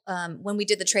people, when we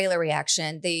did the trailer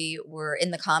reaction, they were in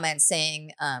the comments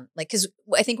saying, because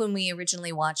I think when we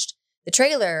originally watched the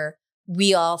trailer,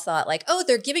 we all thought like, oh,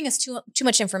 they're giving us too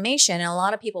much information. And a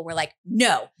lot of people were like,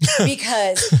 no,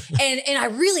 because, and I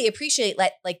really appreciate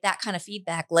like that kind of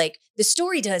feedback. Like the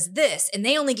story does this and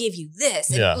they only gave you this.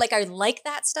 And Yeah. like, I like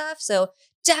that stuff. So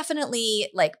definitely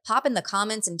like pop in the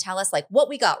comments and tell us like what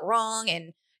we got wrong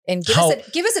and give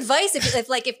us advice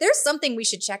if there's something we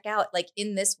should check out like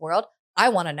in this world. I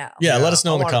want to know. Yeah, Yeah, let us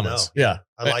know I in the wanna comments. know. Yeah.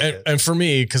 I like and, it. And for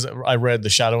me, because I read The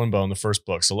Shadow and Bone, the first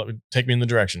book. So take me in the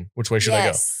direction. Which way should I go?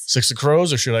 Yes. Six of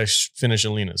Crows, or should I finish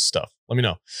Alina's stuff? Let me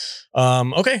know.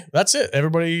 Okay, that's it.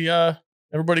 Everybody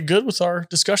good with our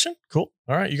discussion? Cool.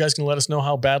 All right. You guys can let us know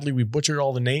how badly we butchered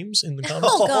all the names in the comments.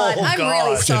 Oh God, I'm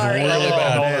really God. sorry. Really And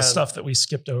bad. all man. the stuff that we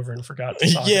skipped over and forgot to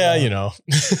talk Yeah, about.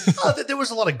 There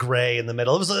was a lot of gray in the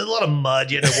middle. It was a lot of mud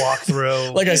you had to walk through.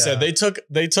 Like I Yeah. said, they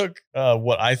took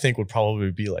what I think would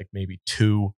probably be like maybe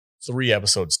 2-3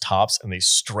 episodes tops, and they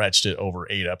stretched it over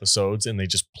 8 episodes, and they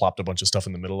just plopped a bunch of stuff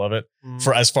in the middle of it. Mm.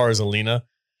 For as far as Alina,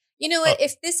 You know what?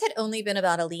 If this had only been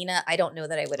about Alina, I don't know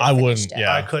that I would have I finished wouldn't, it.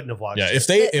 yeah. I couldn't have watched yeah,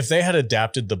 it. if they had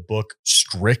adapted the book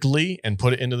strictly and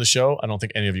put it into the show, I don't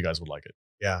think any of you guys would like it.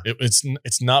 Yeah.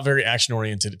 It's not very action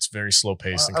oriented. It's very slow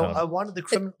paced and kind I of. wanted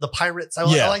the pirates. I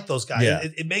Yeah. like those guys. Yeah.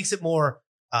 It makes it more.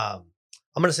 I'm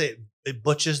gonna say it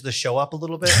butches the show up a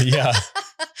little bit. Yeah,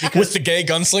 Because with the gay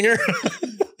gunslinger,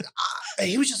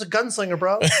 he was just a gunslinger,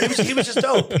 bro. He was just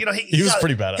dope. he was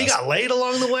pretty badass. He got laid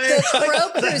along the way. The Like, Crow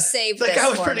Crew that- saved That this guy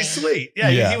was for pretty me. sweet. Yeah,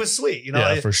 Yeah. He was sweet.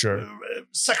 Yeah, for sure.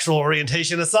 Sexual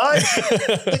orientation aside,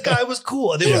 the guy was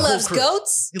cool. They He were a cool loves crew.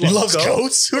 goats. He loves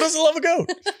goats. Who doesn't love a goat?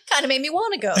 Kind of made me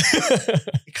want to go.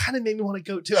 It kind of made me want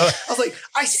to go too. I was like,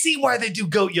 I see why they do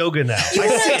goat yoga now. You I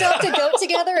want see to it. adopt a goat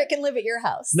together? It can live at your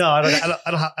house. No, I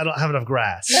don't have enough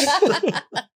grass.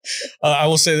 I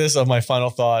will say this of my final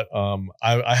thought.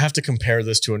 I have to compare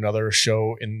this to another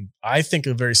show in, I think,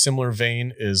 a very similar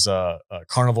vein is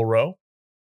Carnival Row.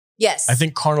 Yes. I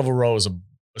think Carnival Row is a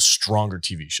stronger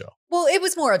TV show. Well, it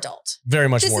was more adult. Very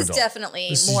much This more is adult. definitely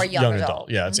This is more young adult.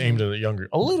 Yeah, it's Mhm. aimed at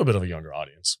a little bit of a younger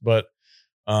audience. But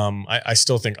I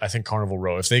still think Carnival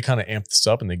Row, if they kind of amp this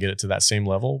up and they get it to that same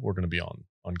level, we're going to be on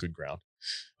good ground.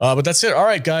 But that's it. All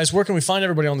right, guys, where can we find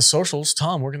everybody on the socials?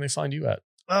 Tom, where can they find you at?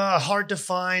 Hard to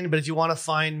find, but if you want to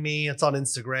find me, it's on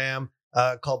Instagram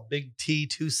called Big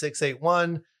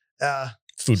T2681.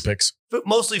 Food pics.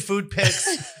 Mostly food pics,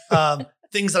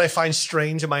 things that I find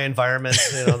strange in my environment.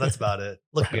 That's about it.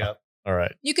 Look me up. All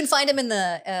right. You can find him in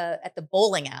the at the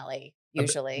bowling alley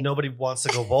usually. Nobody wants to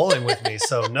go bowling with me,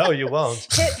 so no, you won't.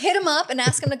 Hit him up and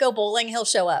ask him to go bowling. He'll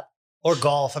show up. Or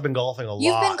golf. I've been golfing a lot.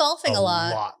 You've been golfing a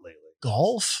lot. lately.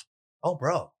 Golf? Oh,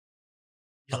 bro.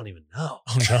 You don't even know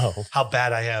Oh no. how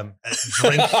bad I am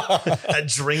at, at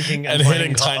drinking And playing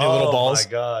hitting golf. tiny little Oh balls.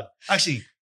 my God. Actually,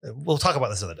 we'll talk about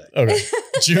this another day. Okay.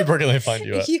 Jude, where can they find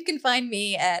you at? You can find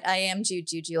me at I am Jude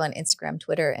Juju on Instagram,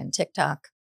 Twitter, and TikTok,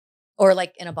 or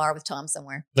like in a bar with Tom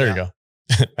somewhere. There you go.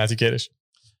 Matthew Kadish.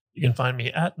 You can find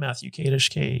me at Matthew Kadish,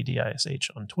 Kadish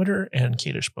on Twitter, and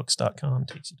kadishbooks.com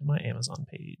takes you to my Amazon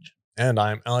page. And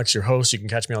I'm Alex, your host. You can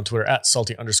catch me on Twitter at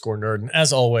salty_nerd. And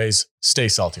as always, stay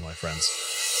salty, my friends.